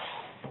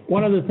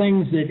 One of the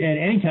things that at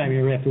any time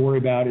you have to worry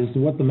about is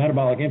what the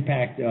metabolic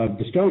impact of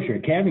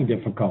dystocia, calving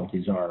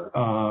difficulties are.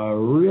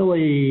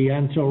 Really,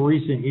 until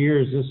recent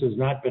years, this has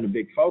not been a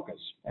big focus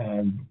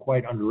and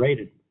quite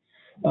underrated.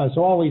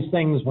 So all these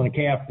things, when a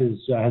calf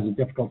has a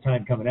difficult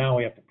time coming out,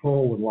 we have to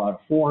pull with a lot of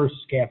force,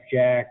 calf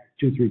jack,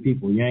 2-3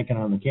 people yanking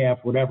on the calf,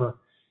 whatever.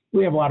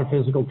 We have a lot of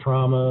physical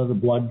trauma. The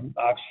blood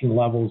oxygen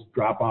levels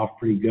drop off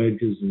pretty good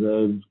because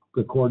of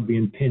the cord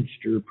being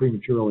pinched or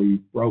prematurely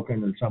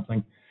broken or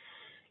something.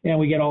 And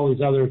we get all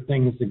these other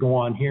things that go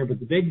on here. But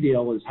the big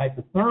deal is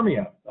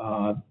hypothermia.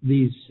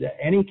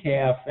 Any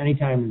calf, any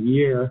time of the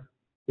year,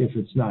 if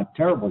it's not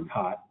terribly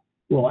hot,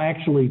 will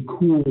actually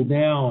cool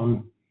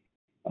down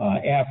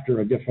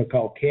after a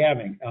difficult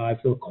calving.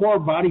 If the core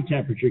body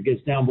temperature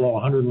gets down below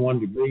 101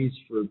 degrees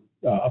for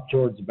up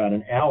towards about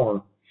an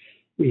hour,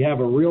 we have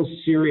a real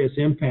serious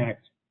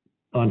impact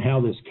on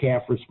how this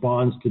calf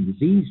responds to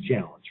disease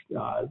challenge.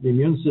 The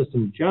immune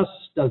system just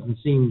doesn't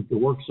seem to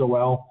work so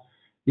well.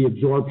 The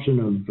absorption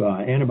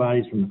of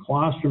antibodies from the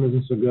colostrum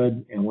isn't so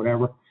good, and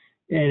whatever.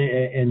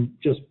 And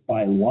just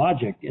by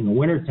logic, in the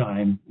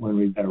wintertime, when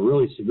we've got a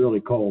really severely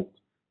cold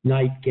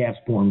night, calf's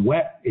born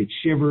wet, it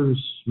shivers,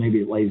 maybe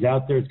it lays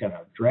out there, it's got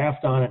a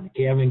draft on it in the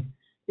calving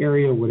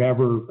area,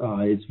 whatever.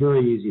 It's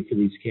very easy for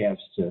these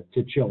calves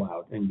to chill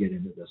out and get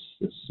into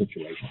this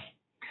situation.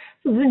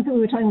 So the things that we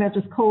were talking about,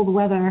 just cold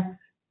weather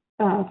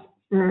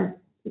for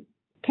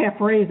calf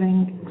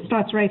raising,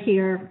 starts right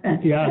here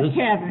at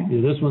calving.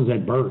 Yeah, this one's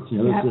at birth. This is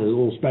a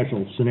little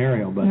special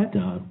scenario, but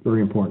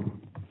very important.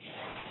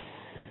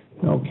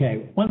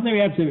 Okay, one thing we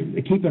have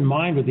to keep in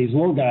mind with these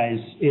little guys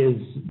is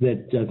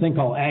that thing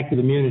called active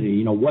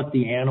immunity, what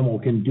the animal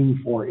can do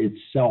for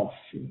itself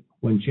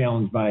when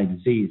challenged by a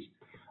disease.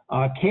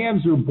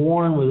 Calves are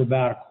born with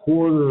about a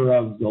quarter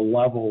of the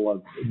level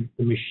of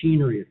the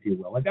machinery, if you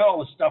will. They got all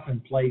the stuff in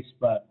place,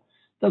 but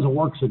it doesn't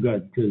work so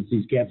good because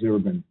these calves have never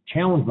been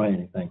challenged by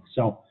anything.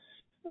 So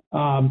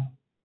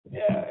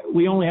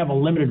we only have a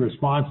limited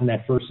response in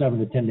that first 7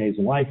 to 10 days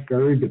of life,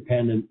 very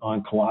dependent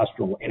on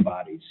colostral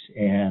antibodies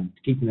and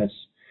keeping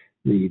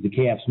the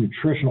calf's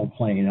nutritional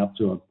plane up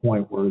to a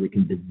point where they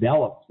can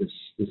develop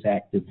this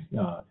active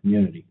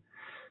immunity.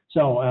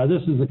 So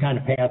this is the kind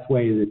of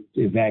pathway that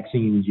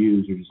vaccines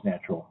use, or just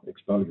natural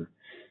exposure.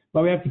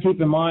 But we have to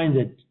keep in mind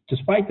that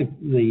despite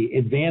the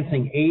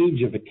advancing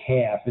age of a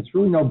calf, it's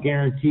really no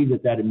guarantee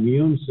that that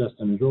immune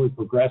system is really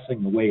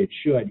progressing the way it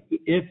should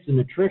if the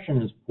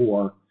nutrition is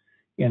poor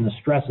and the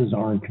stresses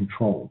aren't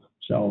controlled.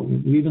 So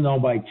even though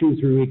by 2 or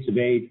 3 weeks of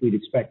age, we'd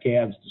expect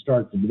calves to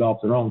start to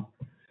develop their own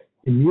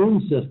immune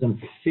system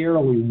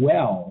fairly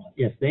well,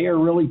 if they are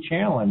really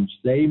challenged,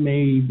 they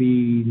may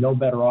be no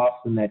better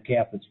off than that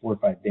calf that's 4 or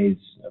 5 days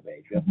of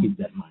age. We have to keep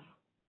that in mind.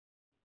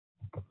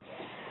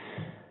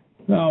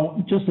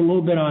 Now, just a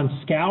little bit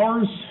on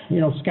scours.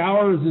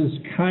 Scours is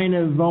kind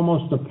of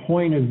almost a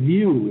point of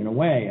view in a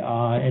way.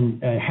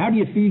 And how do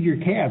you feed your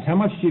calves? How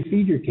much do you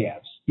feed your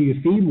calves? Do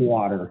you feed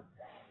water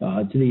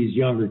to these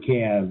younger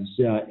calves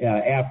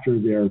after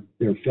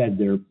they're fed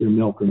their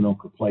milk or milk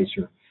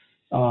replacer?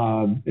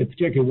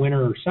 Particularly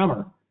winter or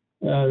summer,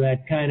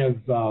 that kind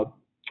of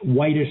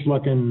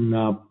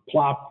whitish-looking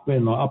plop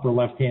in the upper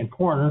left-hand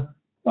corner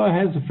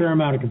has a fair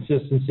amount of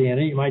consistency in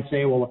it. You might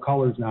say, well, the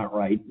color's not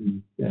right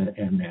and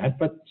that,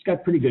 but it's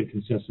got pretty good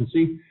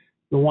consistency.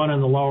 The one on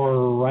the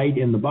lower right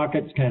in the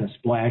bucket's kind of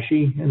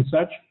splashy and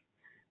such.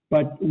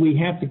 But we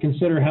have to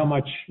consider how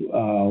much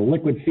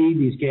liquid feed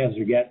these calves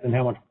are getting and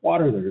how much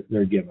water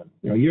they're given.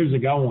 Years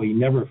ago, we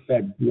never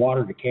fed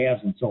water to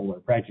calves until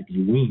they're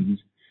practically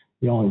weaned.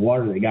 The only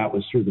water they got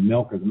was through the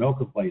milk or the milk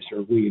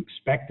replacer. We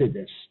expected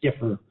a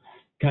stiffer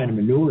kind of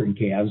manure in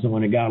calves, and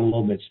when it got a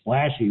little bit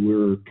splashy, we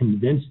were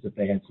convinced that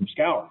they had some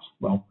scours.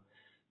 Well,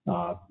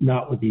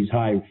 not with these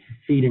high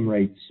feeding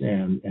rates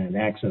and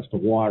access to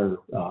water.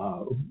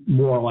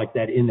 More like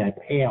that in that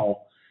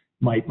pail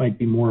might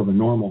be more of a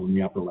normal in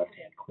the upper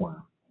left-hand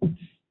corner.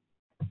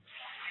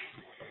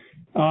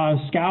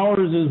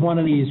 Scours is one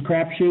of these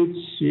crapshoots.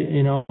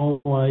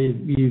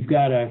 You've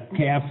got a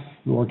calf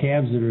or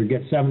calves that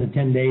get 7 to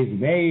 10 days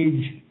of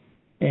age,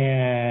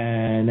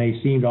 and they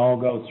seem to all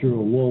go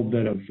through a little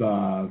bit of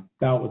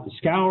bout with the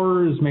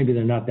scours. Maybe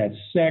they're not that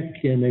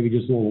sick, and maybe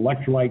just a little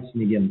electrolytes,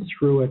 and you get them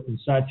through it and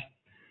such.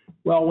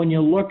 Well, when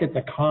you look at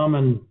the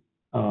common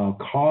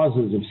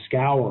causes of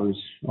scours,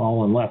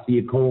 all in left,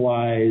 E.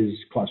 coli,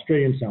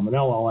 Clostridium,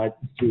 Salmonella, all that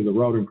through the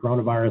rodent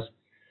coronavirus,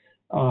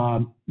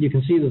 you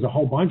can see there's a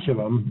whole bunch of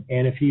them.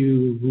 And if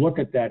you look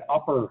at that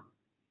upper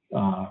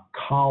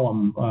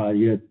column,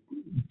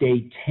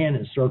 day 10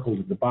 is circled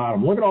at the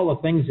bottom. Look at all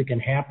the things that can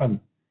happen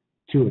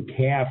to a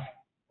calf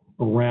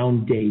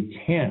around day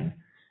 10.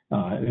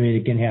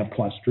 It can have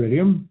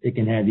Clostridium, it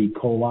can have E.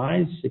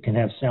 coli, it can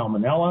have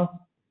Salmonella,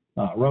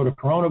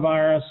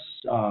 rotocoronavirus,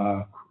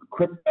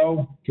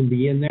 crypto can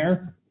be in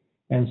there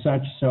and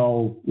such.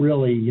 So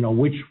really,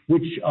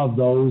 which of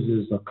those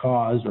is the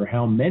cause, or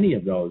how many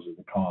of those are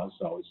the cause,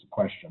 though, is the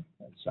question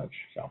and such.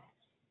 So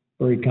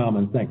very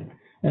common thing.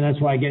 And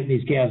that's why getting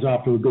these calves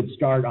off to a good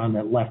start on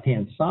that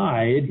left-hand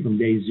side from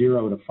day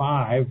 0 to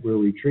 5, where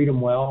we treat them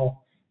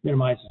well,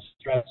 minimize the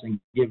stress, and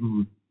give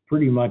them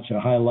pretty much a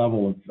high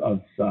level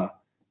of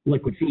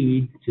liquid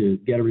feed to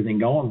get everything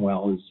going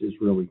well is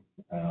really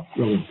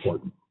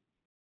important.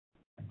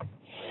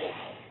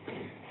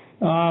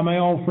 My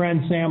old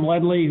friend Sam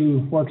Ledley,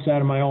 who works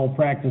out of my old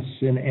practice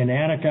in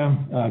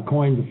Attica,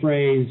 coined the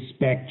phrase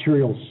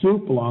bacterial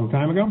soup a long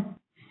time ago.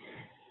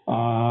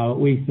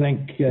 We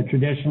think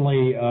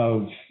traditionally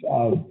of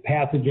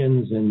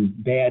pathogens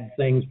and bad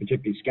things,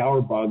 particularly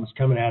scour bugs,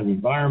 coming out of the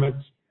environment.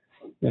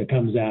 That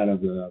comes out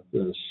of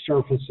the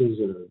surfaces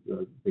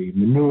of the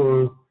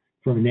manure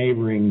from a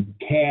neighboring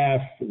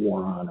calf,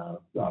 or on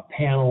a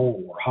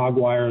panel or hog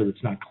wire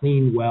that's not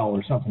cleaned well,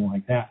 or something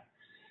like that.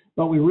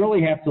 But we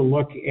really have to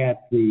look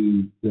at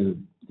the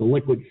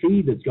liquid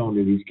feed that's going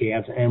to these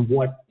calves and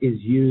what is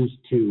used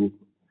to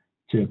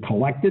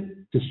collect it,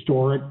 to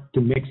store it,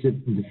 to mix it,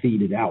 and to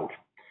feed it out.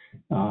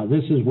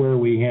 This is where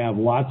we have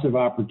lots of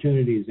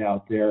opportunities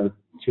out there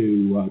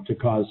to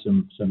cause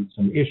some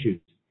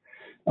issues.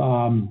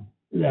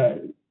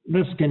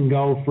 This can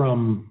go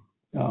from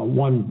a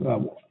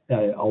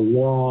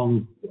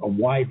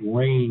wide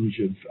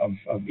range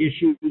of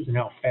issues and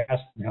how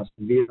fast and how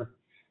severe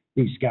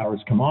these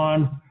scours come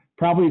on.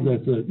 Probably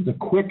the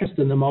quickest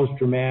and the most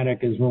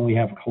dramatic is when we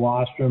have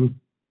colostrum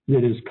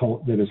that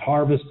is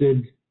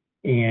harvested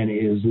and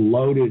is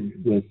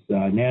loaded with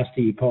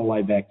nasty E.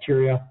 coli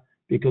bacteria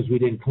because we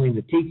didn't clean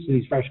the teats of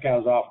these fresh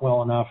cows off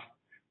well enough,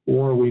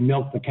 or we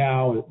milked the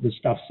cow, the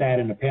stuff sat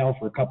in a pail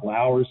for a couple of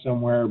hours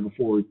somewhere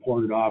before we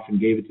poured it off and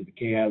gave it to the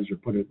calves or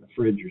put it in the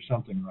fridge or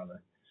something or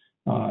other.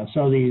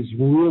 So these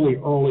really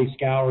early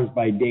scours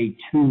by day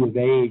 2 of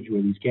age,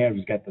 where these calves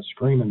got the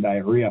screaming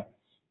diarrhea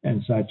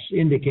and such,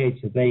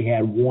 indicates that they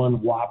had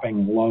one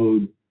whopping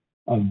load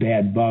of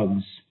bad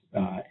bugs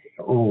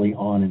early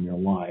on in their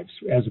lives,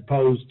 as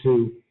opposed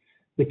to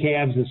the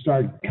calves that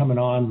start coming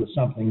on with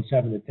something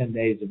 7 to 10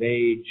 days of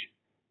age.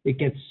 It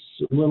gets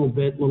little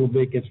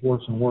bit gets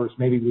worse and worse.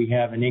 Maybe we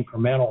have an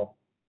incremental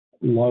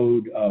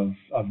load of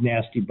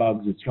nasty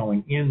bugs that's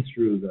going in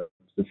through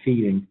the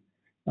feeding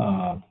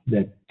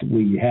that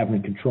we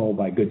haven't controlled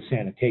by good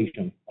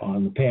sanitation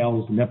on the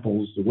pails, the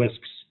nipples, the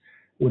whisks,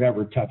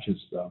 whatever touches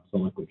the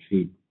liquid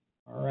feed.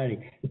 All righty.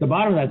 At the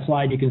bottom of that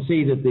slide, you can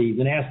see that the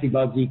nasty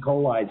bugs, E.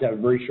 coli, have a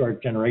very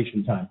short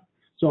generation time.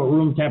 So at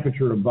room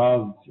temperature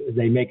above,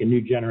 they make a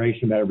new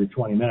generation about every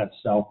 20 minutes.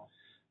 So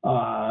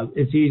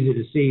it's easy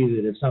to see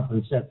that if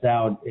something sets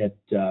out at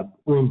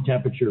room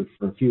temperature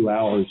for a few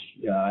hours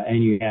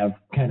and you have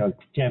kind of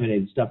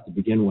contaminated stuff to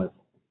begin with,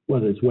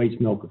 whether it's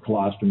waste milk or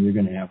colostrum, you're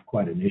going to have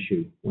quite an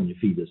issue when you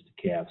feed this to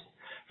calves.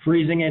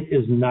 Freezing it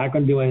is not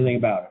going to do anything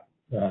about it.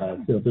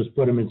 They'll just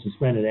put them in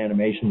suspended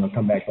animation. They'll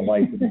come back to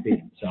life with the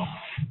feed. So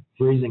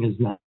freezing is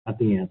not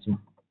the answer.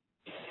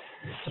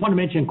 I want to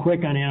mention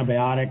quick on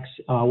antibiotics.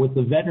 With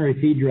the veterinary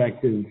feed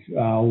directive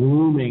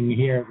looming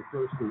here the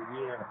first of the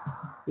year,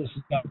 this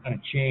is going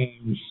to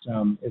change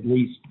some, at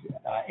least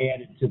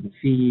added to the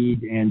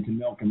feed and to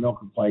milk and milk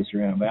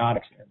replacer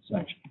antibiotics and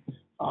such.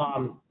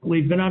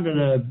 We've been under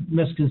the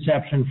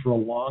misconception for a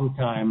long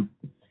time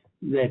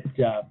that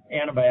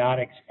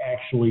antibiotics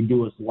actually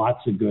do us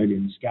lots of good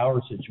in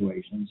scour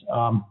situations.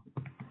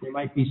 There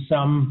might be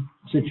some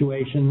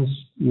situations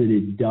that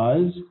it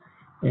does,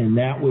 and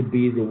that would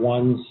be the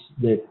ones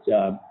that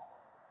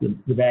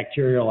the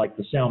bacteria, like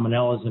the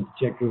salmonellas in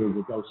particular,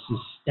 that go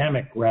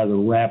systemic rather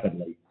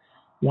rapidly.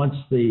 Once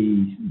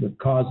the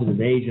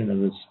causative agent of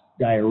this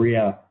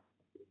diarrhea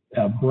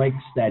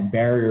breaks that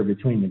barrier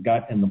between the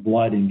gut and the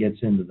blood and gets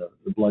into the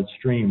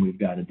bloodstream, we've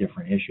got a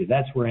different issue.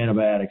 That's where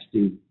antibiotics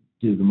do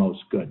the most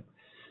good.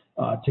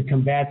 To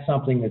combat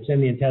something that's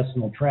in the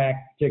intestinal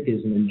tract, particularly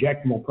as an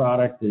injectable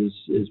product,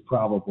 is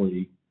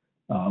probably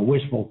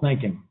wishful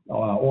thinking.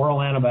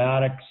 Oral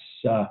antibiotics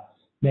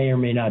may or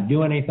may not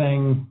do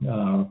anything.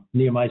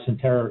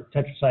 Neomycin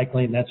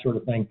tetracycline, that sort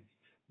of thing,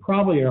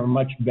 probably are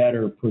much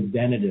better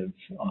preventative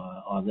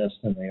on this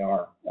than they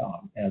are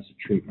as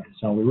a treatment.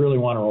 So we really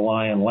want to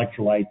rely on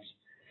electrolytes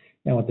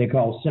and what they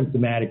call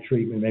symptomatic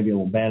treatment, maybe a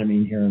little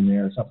banamine here and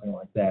there, something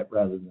like that,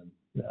 rather than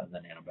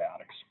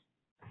antibiotics.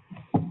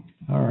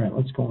 All right,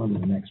 let's go on to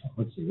the next one.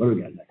 Let's see, what do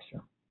we got next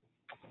here?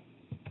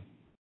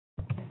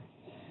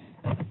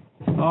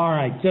 All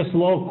right, just a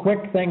little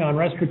quick thing on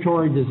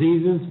respiratory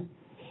diseases.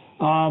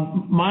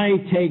 My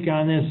take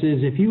on this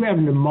is if you have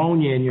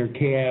pneumonia in your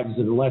calves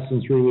that are less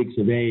than 3 weeks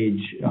of age,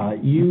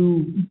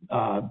 you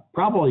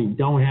probably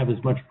don't have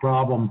as much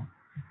problem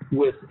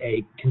with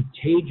a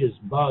contagious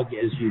bug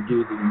as you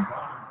do the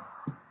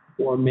environment,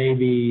 or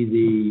maybe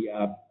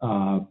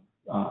the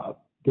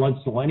blood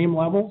selenium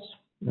levels,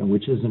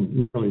 which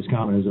isn't really as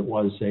common as it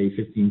was, say,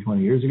 15,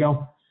 20 years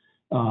ago.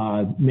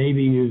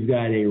 Maybe you've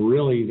got a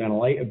really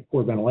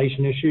poor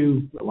ventilation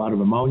issue, a lot of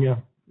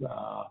ammonia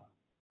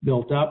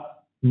built up.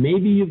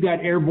 Maybe you've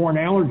got airborne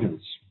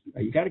allergens.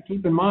 You got to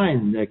keep in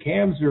mind the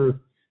calves are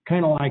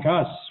kind of like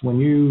us. When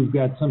you've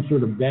got some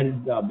sort of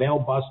bale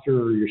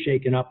buster or you're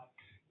shaking up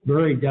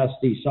very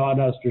dusty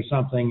sawdust or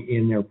something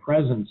in their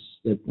presence,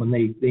 that when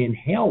they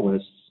inhale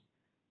this,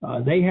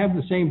 they have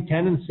the same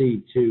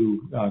tendency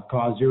to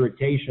cause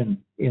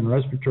irritation in the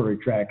respiratory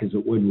tract as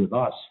it would with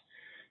us.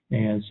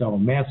 And so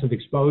massive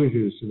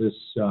exposures to this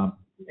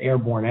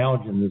airborne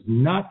allergen is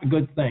not a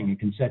good thing. It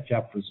can set you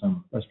up for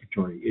some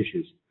respiratory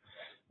issues.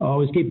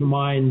 Always keep in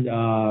mind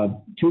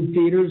tube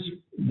feeders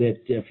that,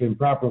 if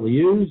improperly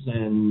used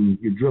and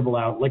you dribble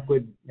out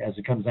liquid as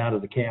it comes out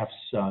of the calf's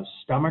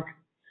stomach,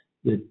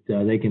 that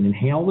they can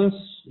inhale this.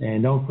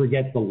 And don't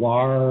forget the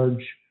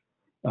large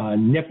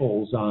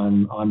nipples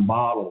on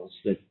bottles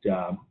that,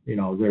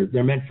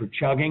 they're meant for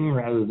chugging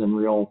rather than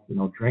real,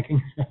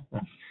 drinking.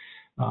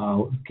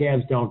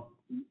 Calves don't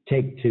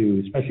take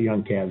to, especially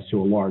young calves, to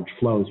a large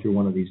flow through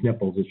one of these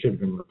nipples. It should have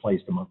been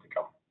replaced a month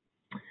ago.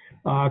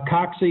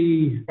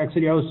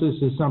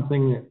 Coccidiosis is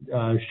something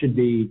that should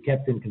be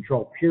kept in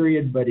control,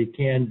 period, but it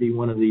can be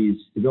one of these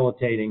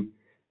debilitating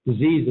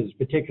diseases,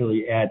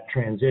 particularly at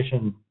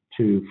transition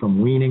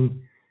from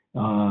weaning,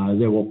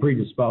 that will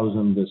predispose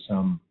them to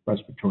some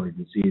respiratory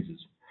diseases.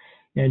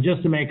 And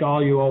just to make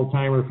all you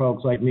old-timer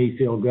folks like me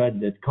feel good,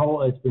 that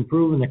it's been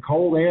proven that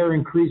cold air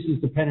increases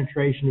the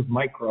penetration of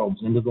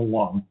microbes into the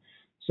lung.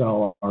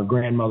 So our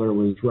grandmother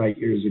was right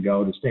years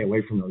ago to stay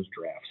away from those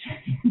drafts.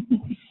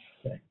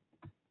 Okay.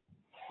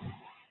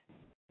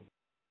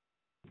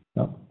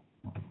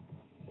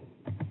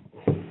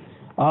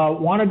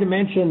 Wanted to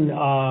mention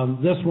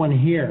this one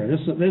here.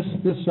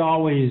 This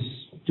always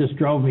just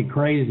drove me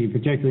crazy,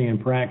 particularly in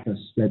practice,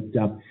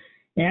 that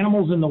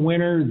animals in the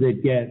winter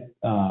that get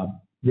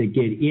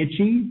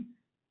itchy,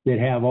 that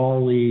have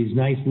all these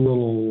nice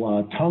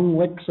little tongue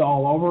licks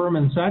all over them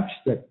and such,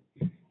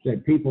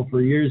 that people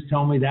for years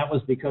told me that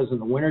was because in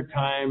the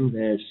wintertime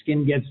the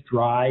skin gets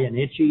dry and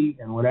itchy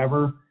and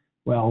whatever.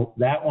 Well,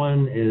 that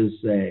one is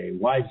a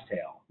wives'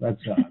 tale. That's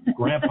a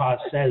grandpa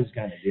says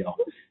kind of deal.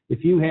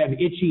 If you have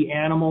itchy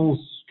animals,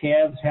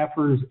 calves,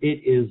 heifers,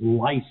 it is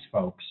lice,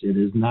 folks. It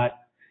is not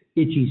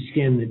itchy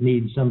skin that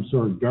needs some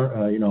sort of,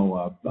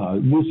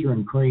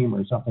 Eucerin cream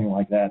or something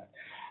like that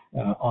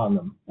on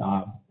them.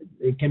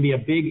 It can be a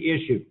big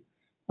issue.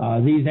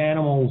 These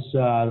animals,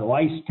 the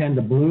lice tend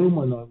to bloom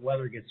when the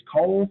weather gets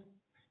cold.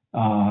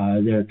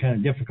 They're kind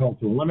of difficult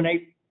to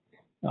eliminate.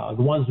 The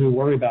ones we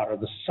worry about are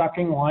the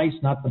sucking lice,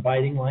 not the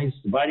biting lice.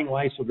 The biting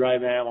lice will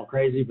drive an animal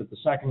crazy, but the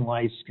sucking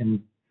lice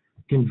can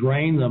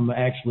drain them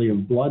actually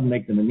of blood and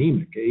make them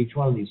anemic. Each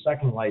one of these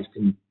sucking lice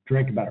can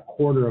drink about a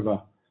quarter of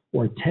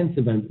or a tenth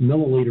of a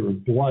milliliter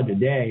of blood a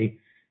day,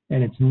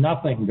 and it's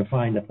nothing to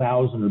find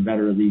 1,000 or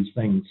better of these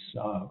things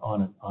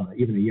on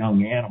even a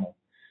young animal.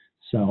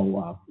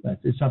 So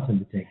it's something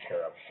to take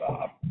care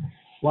of.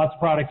 Lots of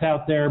products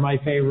out there. My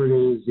favorite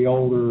is the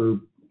older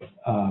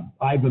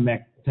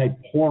Ibumec type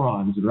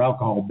porons that are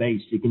alcohol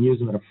based. You can use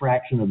them at a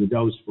fraction of the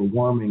dose for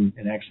worming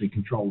and actually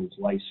control this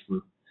lice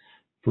for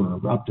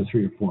up to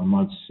 3 or 4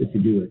 months if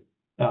you do it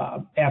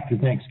after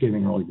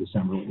Thanksgiving, early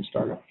December when you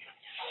start it.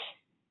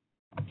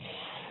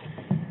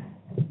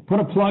 Put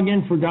a plug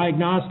in for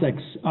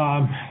diagnostics.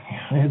 I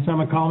had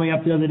someone call me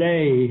up the other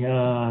day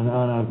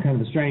on a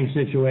kind of a strange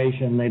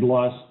situation. They'd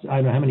lost, I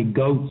don't know how many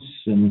goats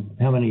and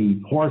how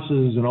many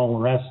horses and all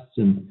the rest,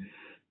 and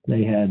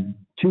they had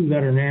 2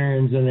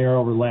 veterinarians in there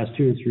over the last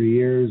 2 or 3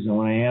 years. And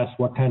when I asked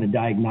what kind of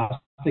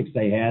diagnostics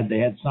they had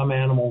some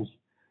animals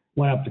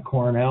went up to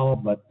Cornell,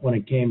 but when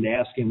it came to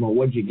asking, well,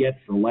 what'd you get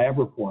for lab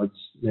reports,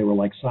 they were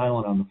like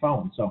silent on the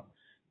phone. So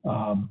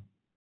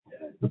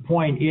the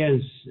point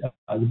is,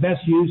 the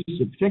best use,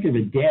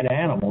 particularly of a dead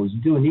animal, is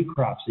do a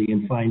necropsy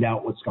and find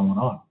out what's going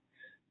on.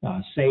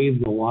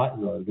 Save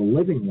the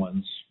living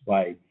ones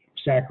by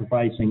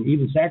sacrificing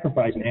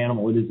an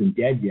animal that isn't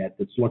dead yet,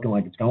 that's looking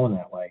like it's going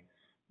that way.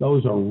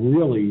 Those are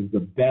really the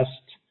best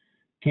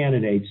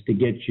candidates to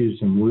get you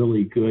some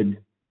really good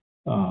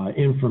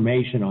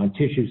information on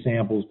tissue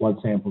samples, blood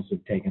samples that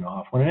have taken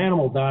off. When an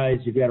animal dies,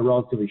 you've got a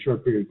relatively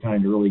short period of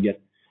time to really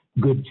get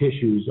good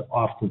tissues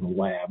off to the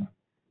lab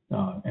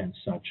and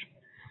such.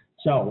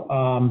 So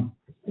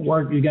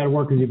you got to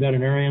work with your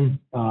veterinarian.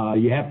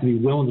 You have to be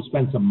willing to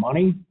spend some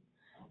money.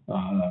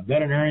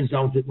 Veterinarians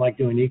don't like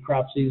doing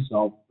necropsies.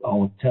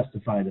 I'll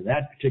testify to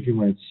that, particularly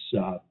when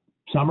it's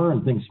summer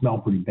and things smell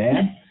pretty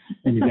bad,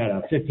 and you've got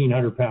a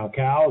 1,500-pound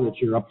cow that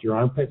you're up to your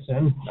armpits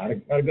in. Not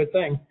a good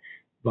thing,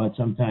 but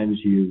sometimes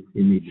you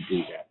need to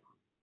do that.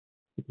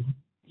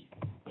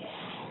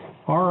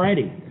 All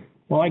righty.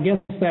 Well, I guess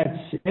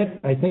that's it.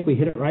 I think we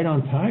hit it right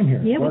on time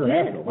here. Yeah, we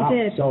did. Wow. We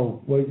did.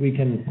 So we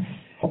can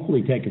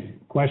hopefully take a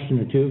question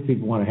or two if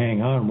people want to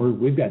hang on.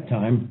 We've got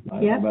time. I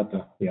don't know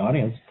about the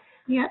audience.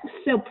 Yeah,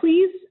 so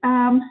please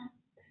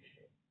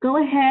go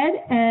ahead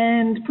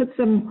and put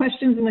some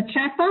questions in the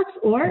chat box,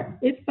 or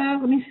if,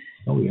 let me...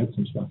 Oh, we got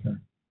some stuff here.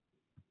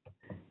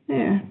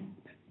 There.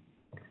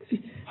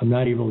 I'm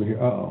not able to hear.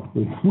 Uh-oh.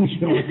 We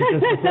should have looked at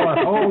this before.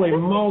 Holy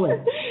moly.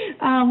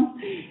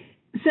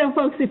 So,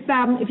 folks, if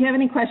you have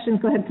any questions,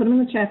 go ahead and put them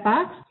in the chat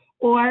box,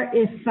 or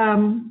if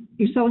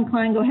you're so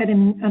inclined, go ahead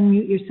and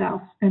unmute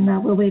yourself, and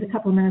we'll wait a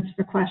couple of minutes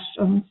for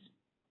questions.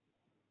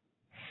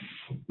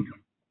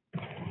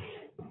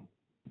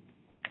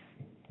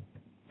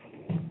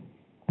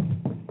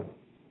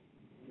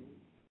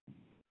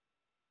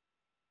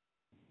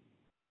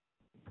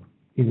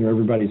 Either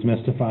everybody's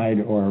mystified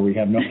or we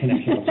have no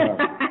connection whatsoever.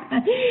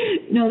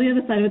 No, the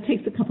other side, it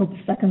takes a couple of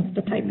seconds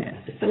to type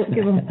it. So we'll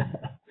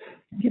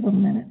give them a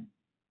minute.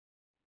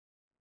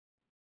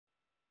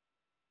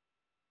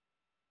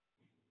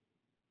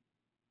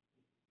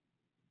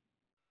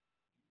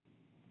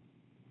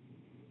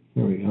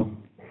 There we go.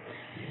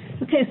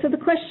 Okay, so the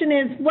question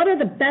is, what are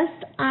the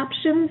best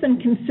options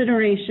and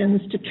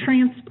considerations to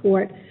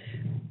transport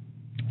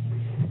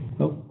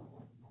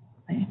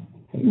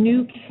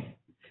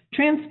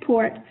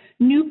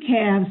new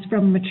calves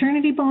from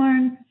maternity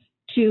barn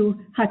to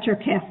hutch or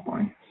calf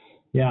barn?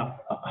 Yeah,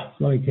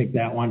 let me take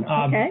that one.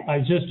 Okay. I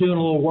was just doing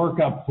a little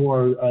workup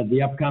for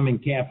the upcoming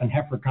Calf and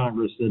Heifer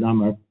Congress that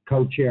I'm a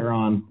co-chair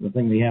on, the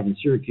thing they have in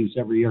Syracuse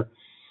every year.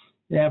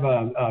 They have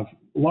a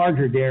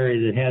larger dairy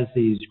that has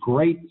these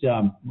great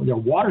they're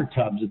water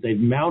tubs that they've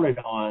mounted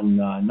on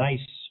nice,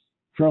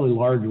 fairly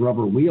large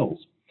rubber wheels.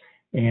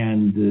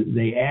 And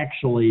they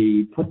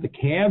actually put the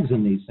calves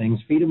in these things,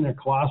 feed them their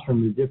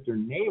colostrum, and dip their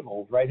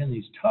navels right in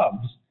these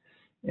tubs.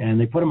 And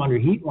they put them under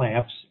heat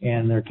lamps,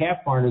 and their calf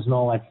barn isn't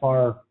all that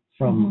far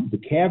from the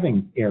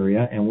calving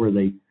area, and where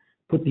they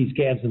put these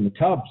calves in the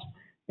tubs,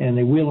 and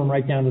they wheel them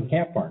right down to the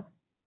calf barn.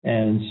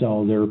 And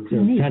so they're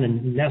kind of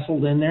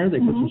nestled in there. They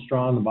put some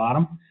straw on the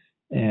bottom.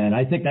 And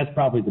I think that's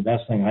probably the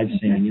best thing I've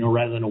seen,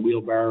 rather than a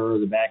wheelbarrow or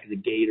the back of the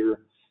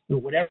gator.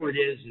 Whatever it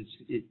is,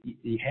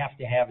 you have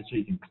to have it so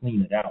you can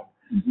clean it out.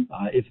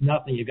 If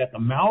nothing, you've got the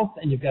mouth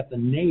and you've got the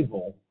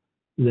navel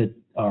that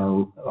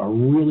are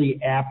really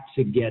apt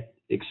to get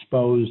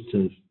exposed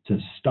to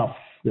stuff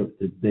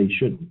that they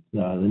shouldn't.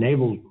 The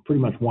navel's pretty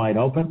much wide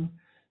open.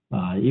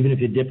 Even if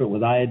you dip it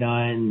with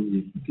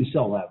iodine, you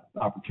still have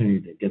opportunity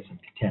to get some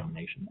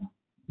contamination there.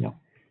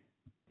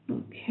 Yeah.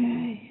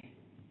 Okay.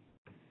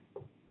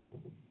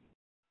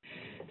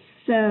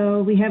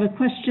 So we have a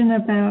question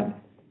about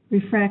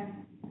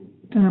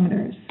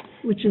refractometers,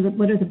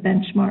 what are the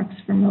benchmarks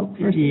for milk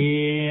versus?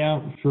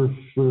 Yeah, for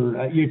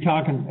you're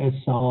talking as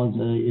solids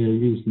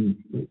using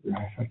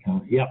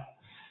refractometer. Yep.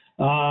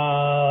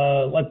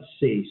 Let's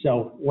see.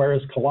 So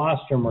whereas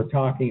colostrum, we're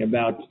talking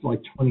about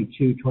like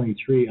 22,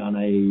 23 on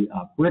a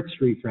Brix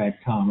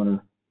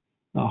refractometer,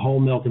 whole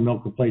milk and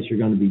milk replacer are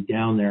going to be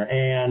down there.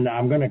 And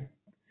I'm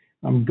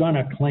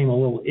gonna claim a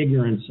little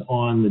ignorance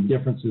on the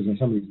differences in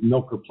some of these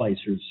milk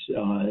replacers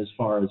as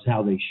far as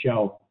how they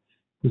show,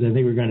 because I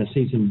think we're going to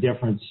see some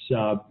difference.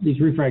 These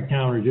refractometers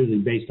are usually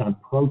based on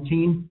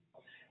protein,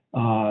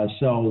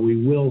 so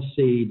we will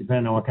see,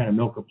 depending on what kind of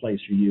milk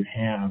replacer you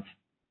have,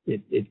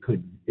 it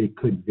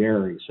could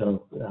vary.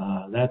 So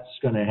that's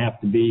going to have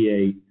to be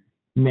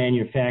a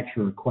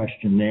manufacturer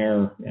question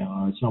there.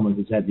 Someone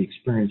who's had the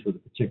experience with a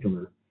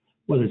particular,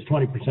 whether it's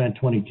 20%,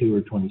 22,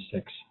 or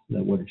 26,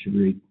 that what it should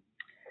read.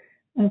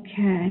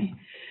 Okay.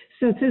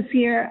 So it says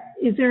here,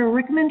 is there a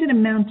recommended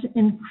amount to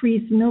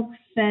increase milk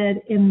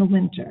fed in the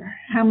winter?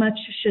 How much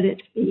should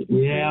it be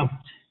increased? Yeah,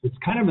 it's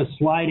kind of a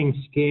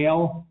sliding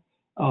scale.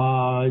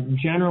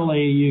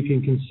 Generally, you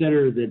can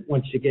consider that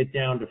once you get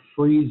down to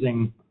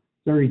freezing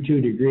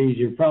 32 degrees,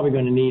 you're probably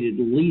going to need at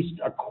least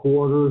a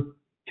quarter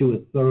to a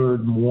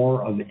third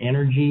more of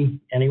energy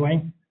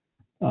anyway.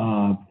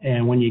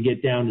 And when you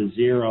get down to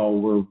zero,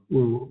 we're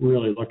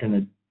really looking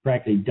at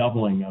practically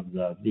doubling of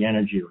the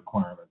energy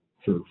requirement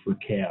for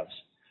calves.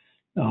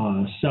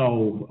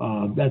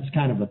 So that's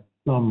kind of a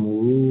thumb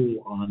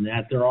rule on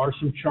that. There are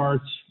some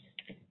charts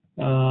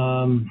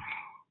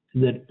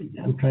that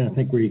I'm trying to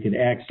think where you could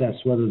access,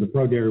 whether the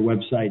ProDairy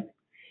website,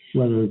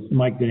 whether it's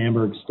Mike Van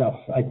Amberg stuff.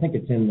 I think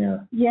it's in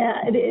there. Yeah,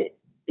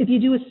 if you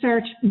do a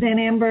search, Van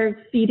Amberg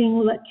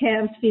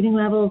calves feeding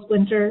levels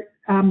winter,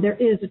 there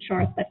is a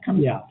chart that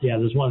comes up. Yeah,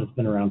 there's one that's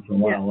been around for a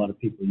while. Yeah. A lot of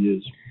people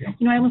use.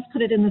 Yeah. I almost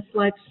put it in the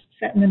slide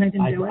set and then I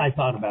didn't do it. I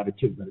thought about it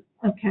too,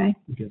 but okay.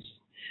 I guess.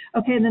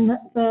 Okay, and then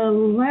the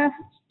last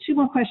two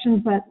more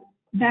questions, but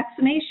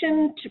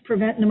vaccination to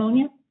prevent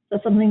pneumonia, is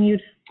that something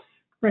you'd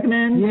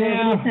recommend?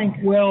 Yeah, what do you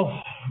think?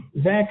 Well,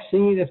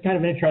 vaccine, that's kind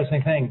of an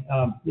interesting thing.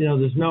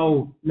 There's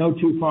no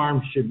two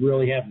farms should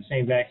really have the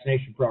same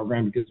vaccination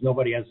program because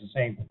nobody has the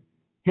same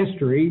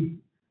history,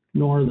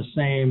 nor the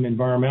same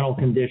environmental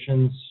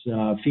conditions,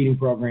 feeding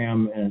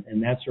program,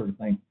 and that sort of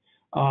thing.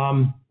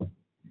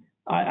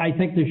 I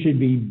think there should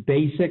be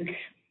basic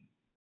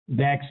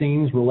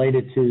vaccines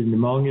related to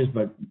pneumonias,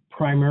 but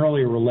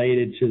primarily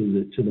related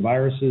to the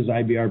viruses,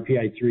 IBR,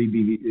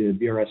 PI3,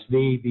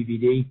 BRSV,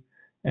 BVD,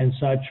 and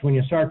such. When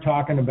you start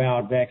talking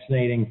about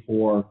vaccinating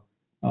for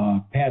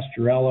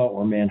Pasteurella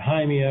or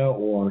Mannheimia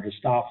or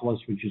Histophilus,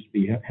 which used to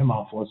be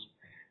Haemophilus,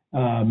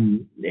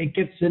 it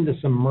gets into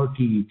some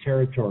murky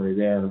territory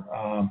there.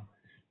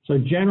 So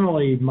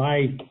generally,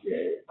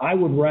 I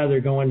would rather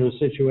go into a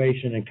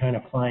situation and kind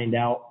of find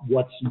out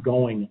what's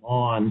going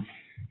on,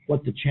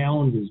 what the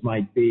challenges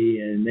might be,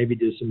 and maybe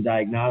do some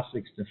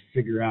diagnostics to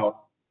figure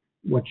out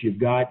what you've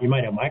got. You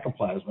might have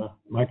mycoplasma.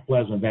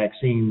 Mycoplasma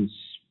vaccines,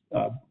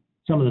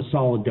 some of the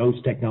solid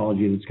dose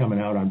technology that's coming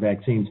out on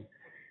vaccines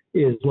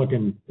is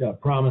looking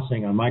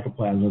promising on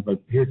mycoplasma, but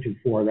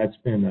heretofore that's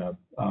been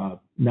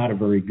not a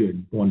very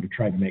good one to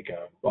try to make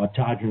a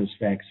autogenous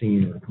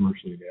vaccine or a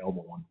commercially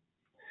available one.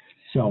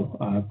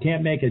 So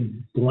can't make a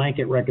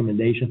blanket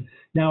recommendation.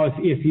 Now,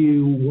 if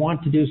you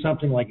want to do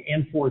something like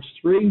Enforce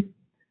 3,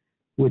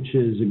 which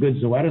is a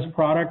good Zoetis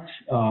product,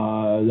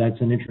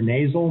 that's an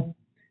intranasal,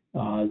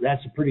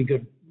 that's a pretty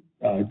good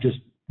just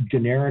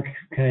generic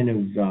kind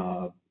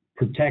of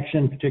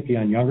protection, particularly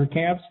on younger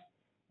calves.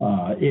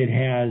 It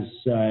has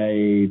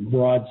a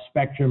broad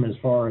spectrum as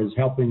far as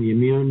helping the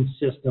immune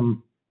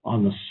system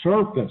on the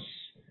surface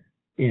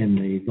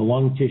in the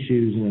lung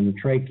tissues and in the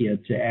trachea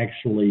to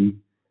actually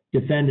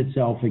defend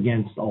itself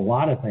against a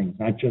lot of things,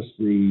 not just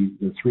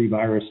the three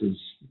viruses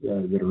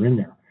that are in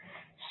there.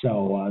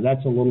 So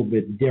that's a little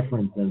bit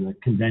different than the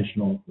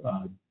conventional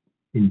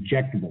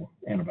injectable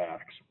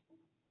antibiotics.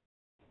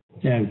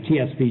 And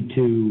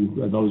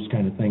TSV2, those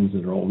kind of things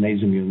that are old,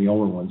 Nasomune, the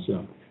older ones,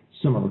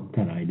 similar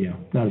kind of idea.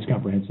 Not as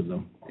comprehensive,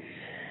 though.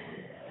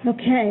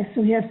 Okay,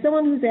 so we have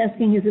someone who's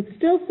asking, is it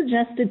still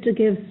suggested to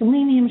give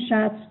selenium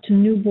shots to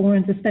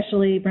newborns,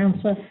 especially brown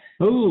Swiss?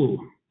 Oh,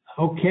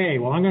 okay.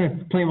 Well, I'm going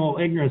to claim a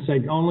little ignorance. I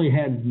only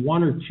had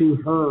one or two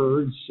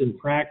herds in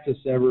practice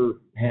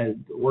ever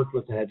had worked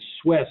with that had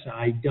Swiss.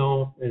 I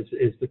don't,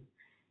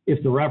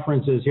 if the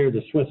reference is here,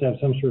 the Swiss have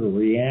some sort of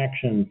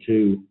reaction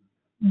to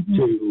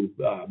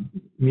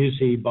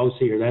muci,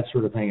 boci, or that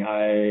sort of thing.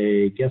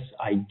 I guess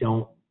I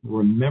don't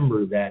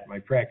remember that, my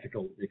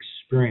practical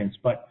experience.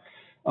 But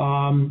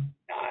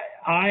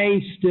I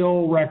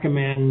still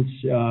recommend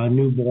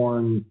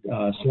newborn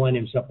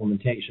selenium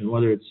supplementation,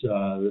 whether it's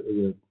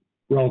the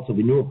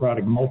relatively newer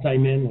product,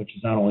 Multimin, which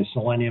is not only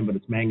selenium, but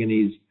it's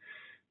manganese,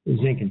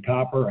 zinc and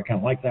copper. I kind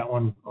of like that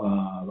one.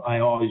 I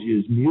always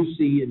use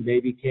Muci in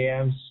baby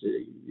calves.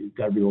 You've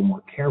got to be a little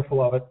more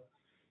careful of it.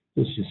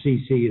 This is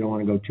CC. You don't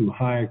want to go too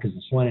high because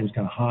the selenium is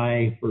kind of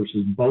high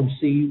versus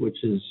Boci,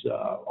 which is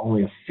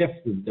only a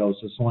fifth of the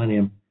dose of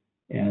selenium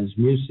as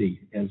Muci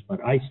is.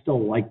 But I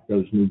still like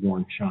those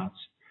newborn shots.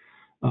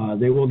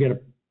 They will get a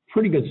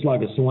pretty good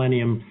slug of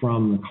selenium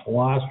from the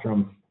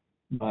colostrum,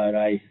 but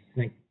I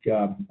think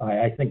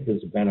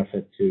there's a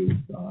benefit to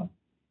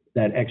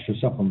that extra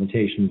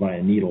supplementation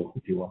via needle,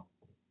 if you will.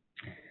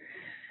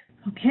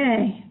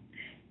 Okay.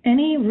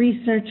 Any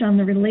research on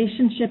the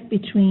relationship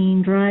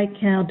between dry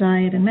cow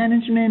diet and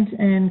management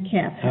and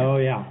calf health? Oh,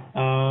 yeah.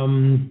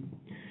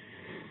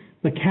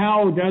 The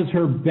cow does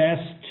her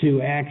best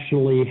to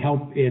actually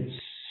help its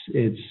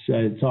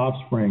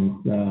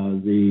offspring.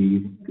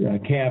 The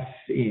calf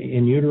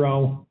in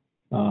utero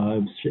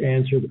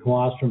answer the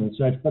colostrum and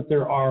such, but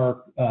there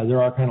are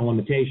kind of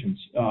limitations.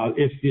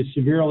 If it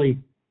severely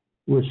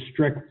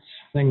restricts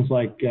things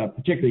like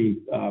particularly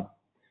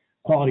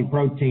quality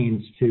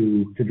proteins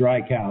to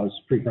dry cows,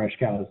 pre-fresh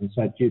cows and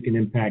such, you can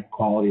impact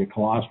quality of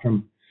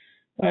colostrum.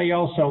 You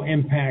also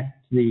impact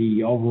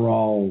the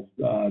overall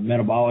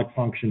metabolic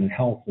function and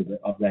health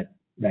of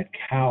that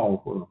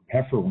cow or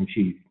heifer when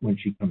she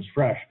comes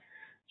fresh.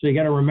 So you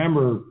got to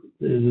remember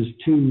there's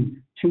two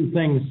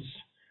things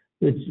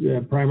that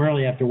you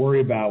primarily have to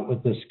worry about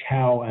with this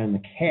cow and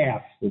the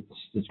calf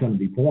that's going to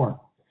be born.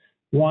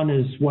 One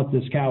is what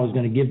this cow is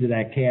going to give to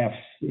that calf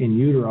in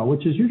utero,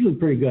 which is usually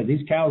pretty good.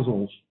 These cows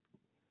will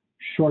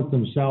short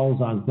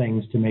themselves on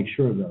things to make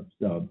sure that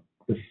the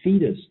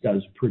fetus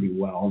does pretty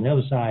well. On the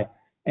other side,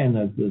 and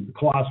the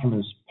colostrum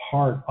is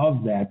part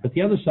of that. But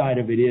the other side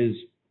of it is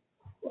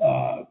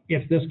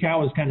if this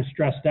cow is kind of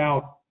stressed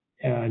out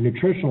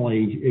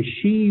nutritionally,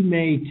 she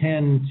may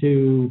tend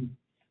to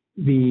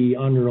be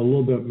under a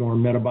little bit more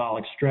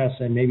metabolic stress,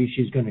 and maybe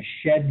she's going to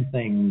shed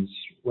things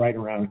right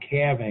around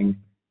calving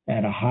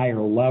at a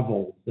higher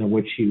level than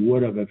what she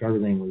would have if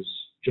everything was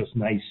just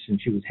nice and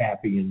she was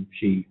happy and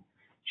she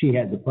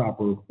had the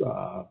proper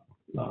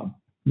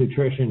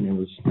nutrition and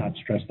was not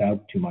stressed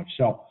out too much.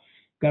 So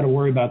got to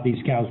worry about these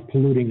cows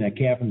polluting that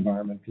calf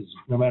environment, because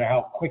no matter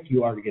how quick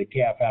you are to get a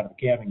calf out of a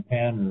calving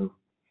pen, or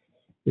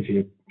if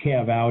you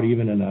calve out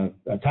even in a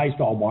tie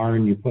stall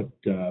barn, you put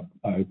a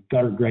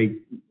gutter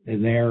grate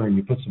in there and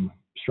you put some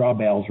straw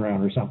bales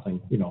around or something,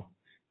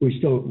 we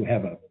still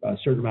have a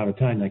certain amount of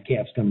time that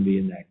calf's going to be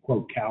in that,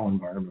 quote, cow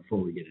environment before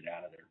we get it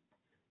out of there.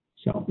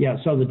 So, yeah,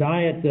 so the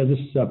diet, this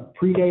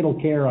prenatal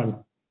care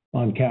on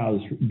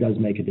cows does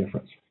make a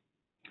difference.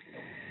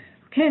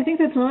 Okay, I think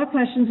that's all our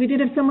questions. We did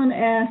have someone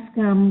ask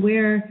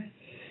where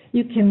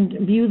you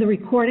can view the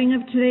recording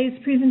of today's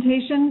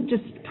presentation,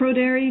 just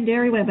ProDairy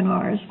dairy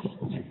webinars.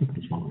 I think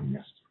this one we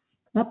missed.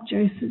 Oh,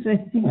 Jerry says I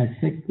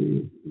think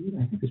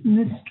it's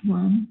missed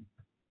one.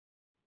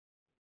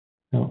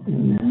 No.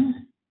 No.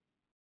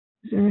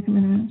 Is there a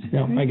recommendation?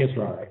 No, I guess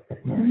we're all right.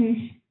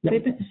 Yep. I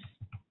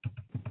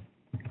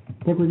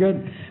think we're good.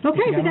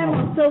 Okay,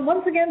 so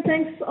once again,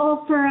 thanks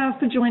all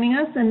for joining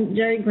us, and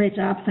Jerry, great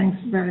job. Thanks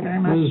very, very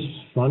much. It was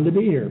fun to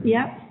be here.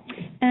 Yep.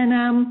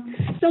 And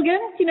so again,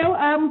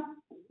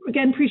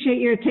 again, appreciate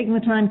your taking the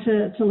time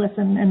to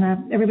listen,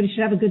 and everybody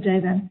should have a good day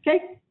then.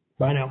 Okay?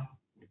 Bye now.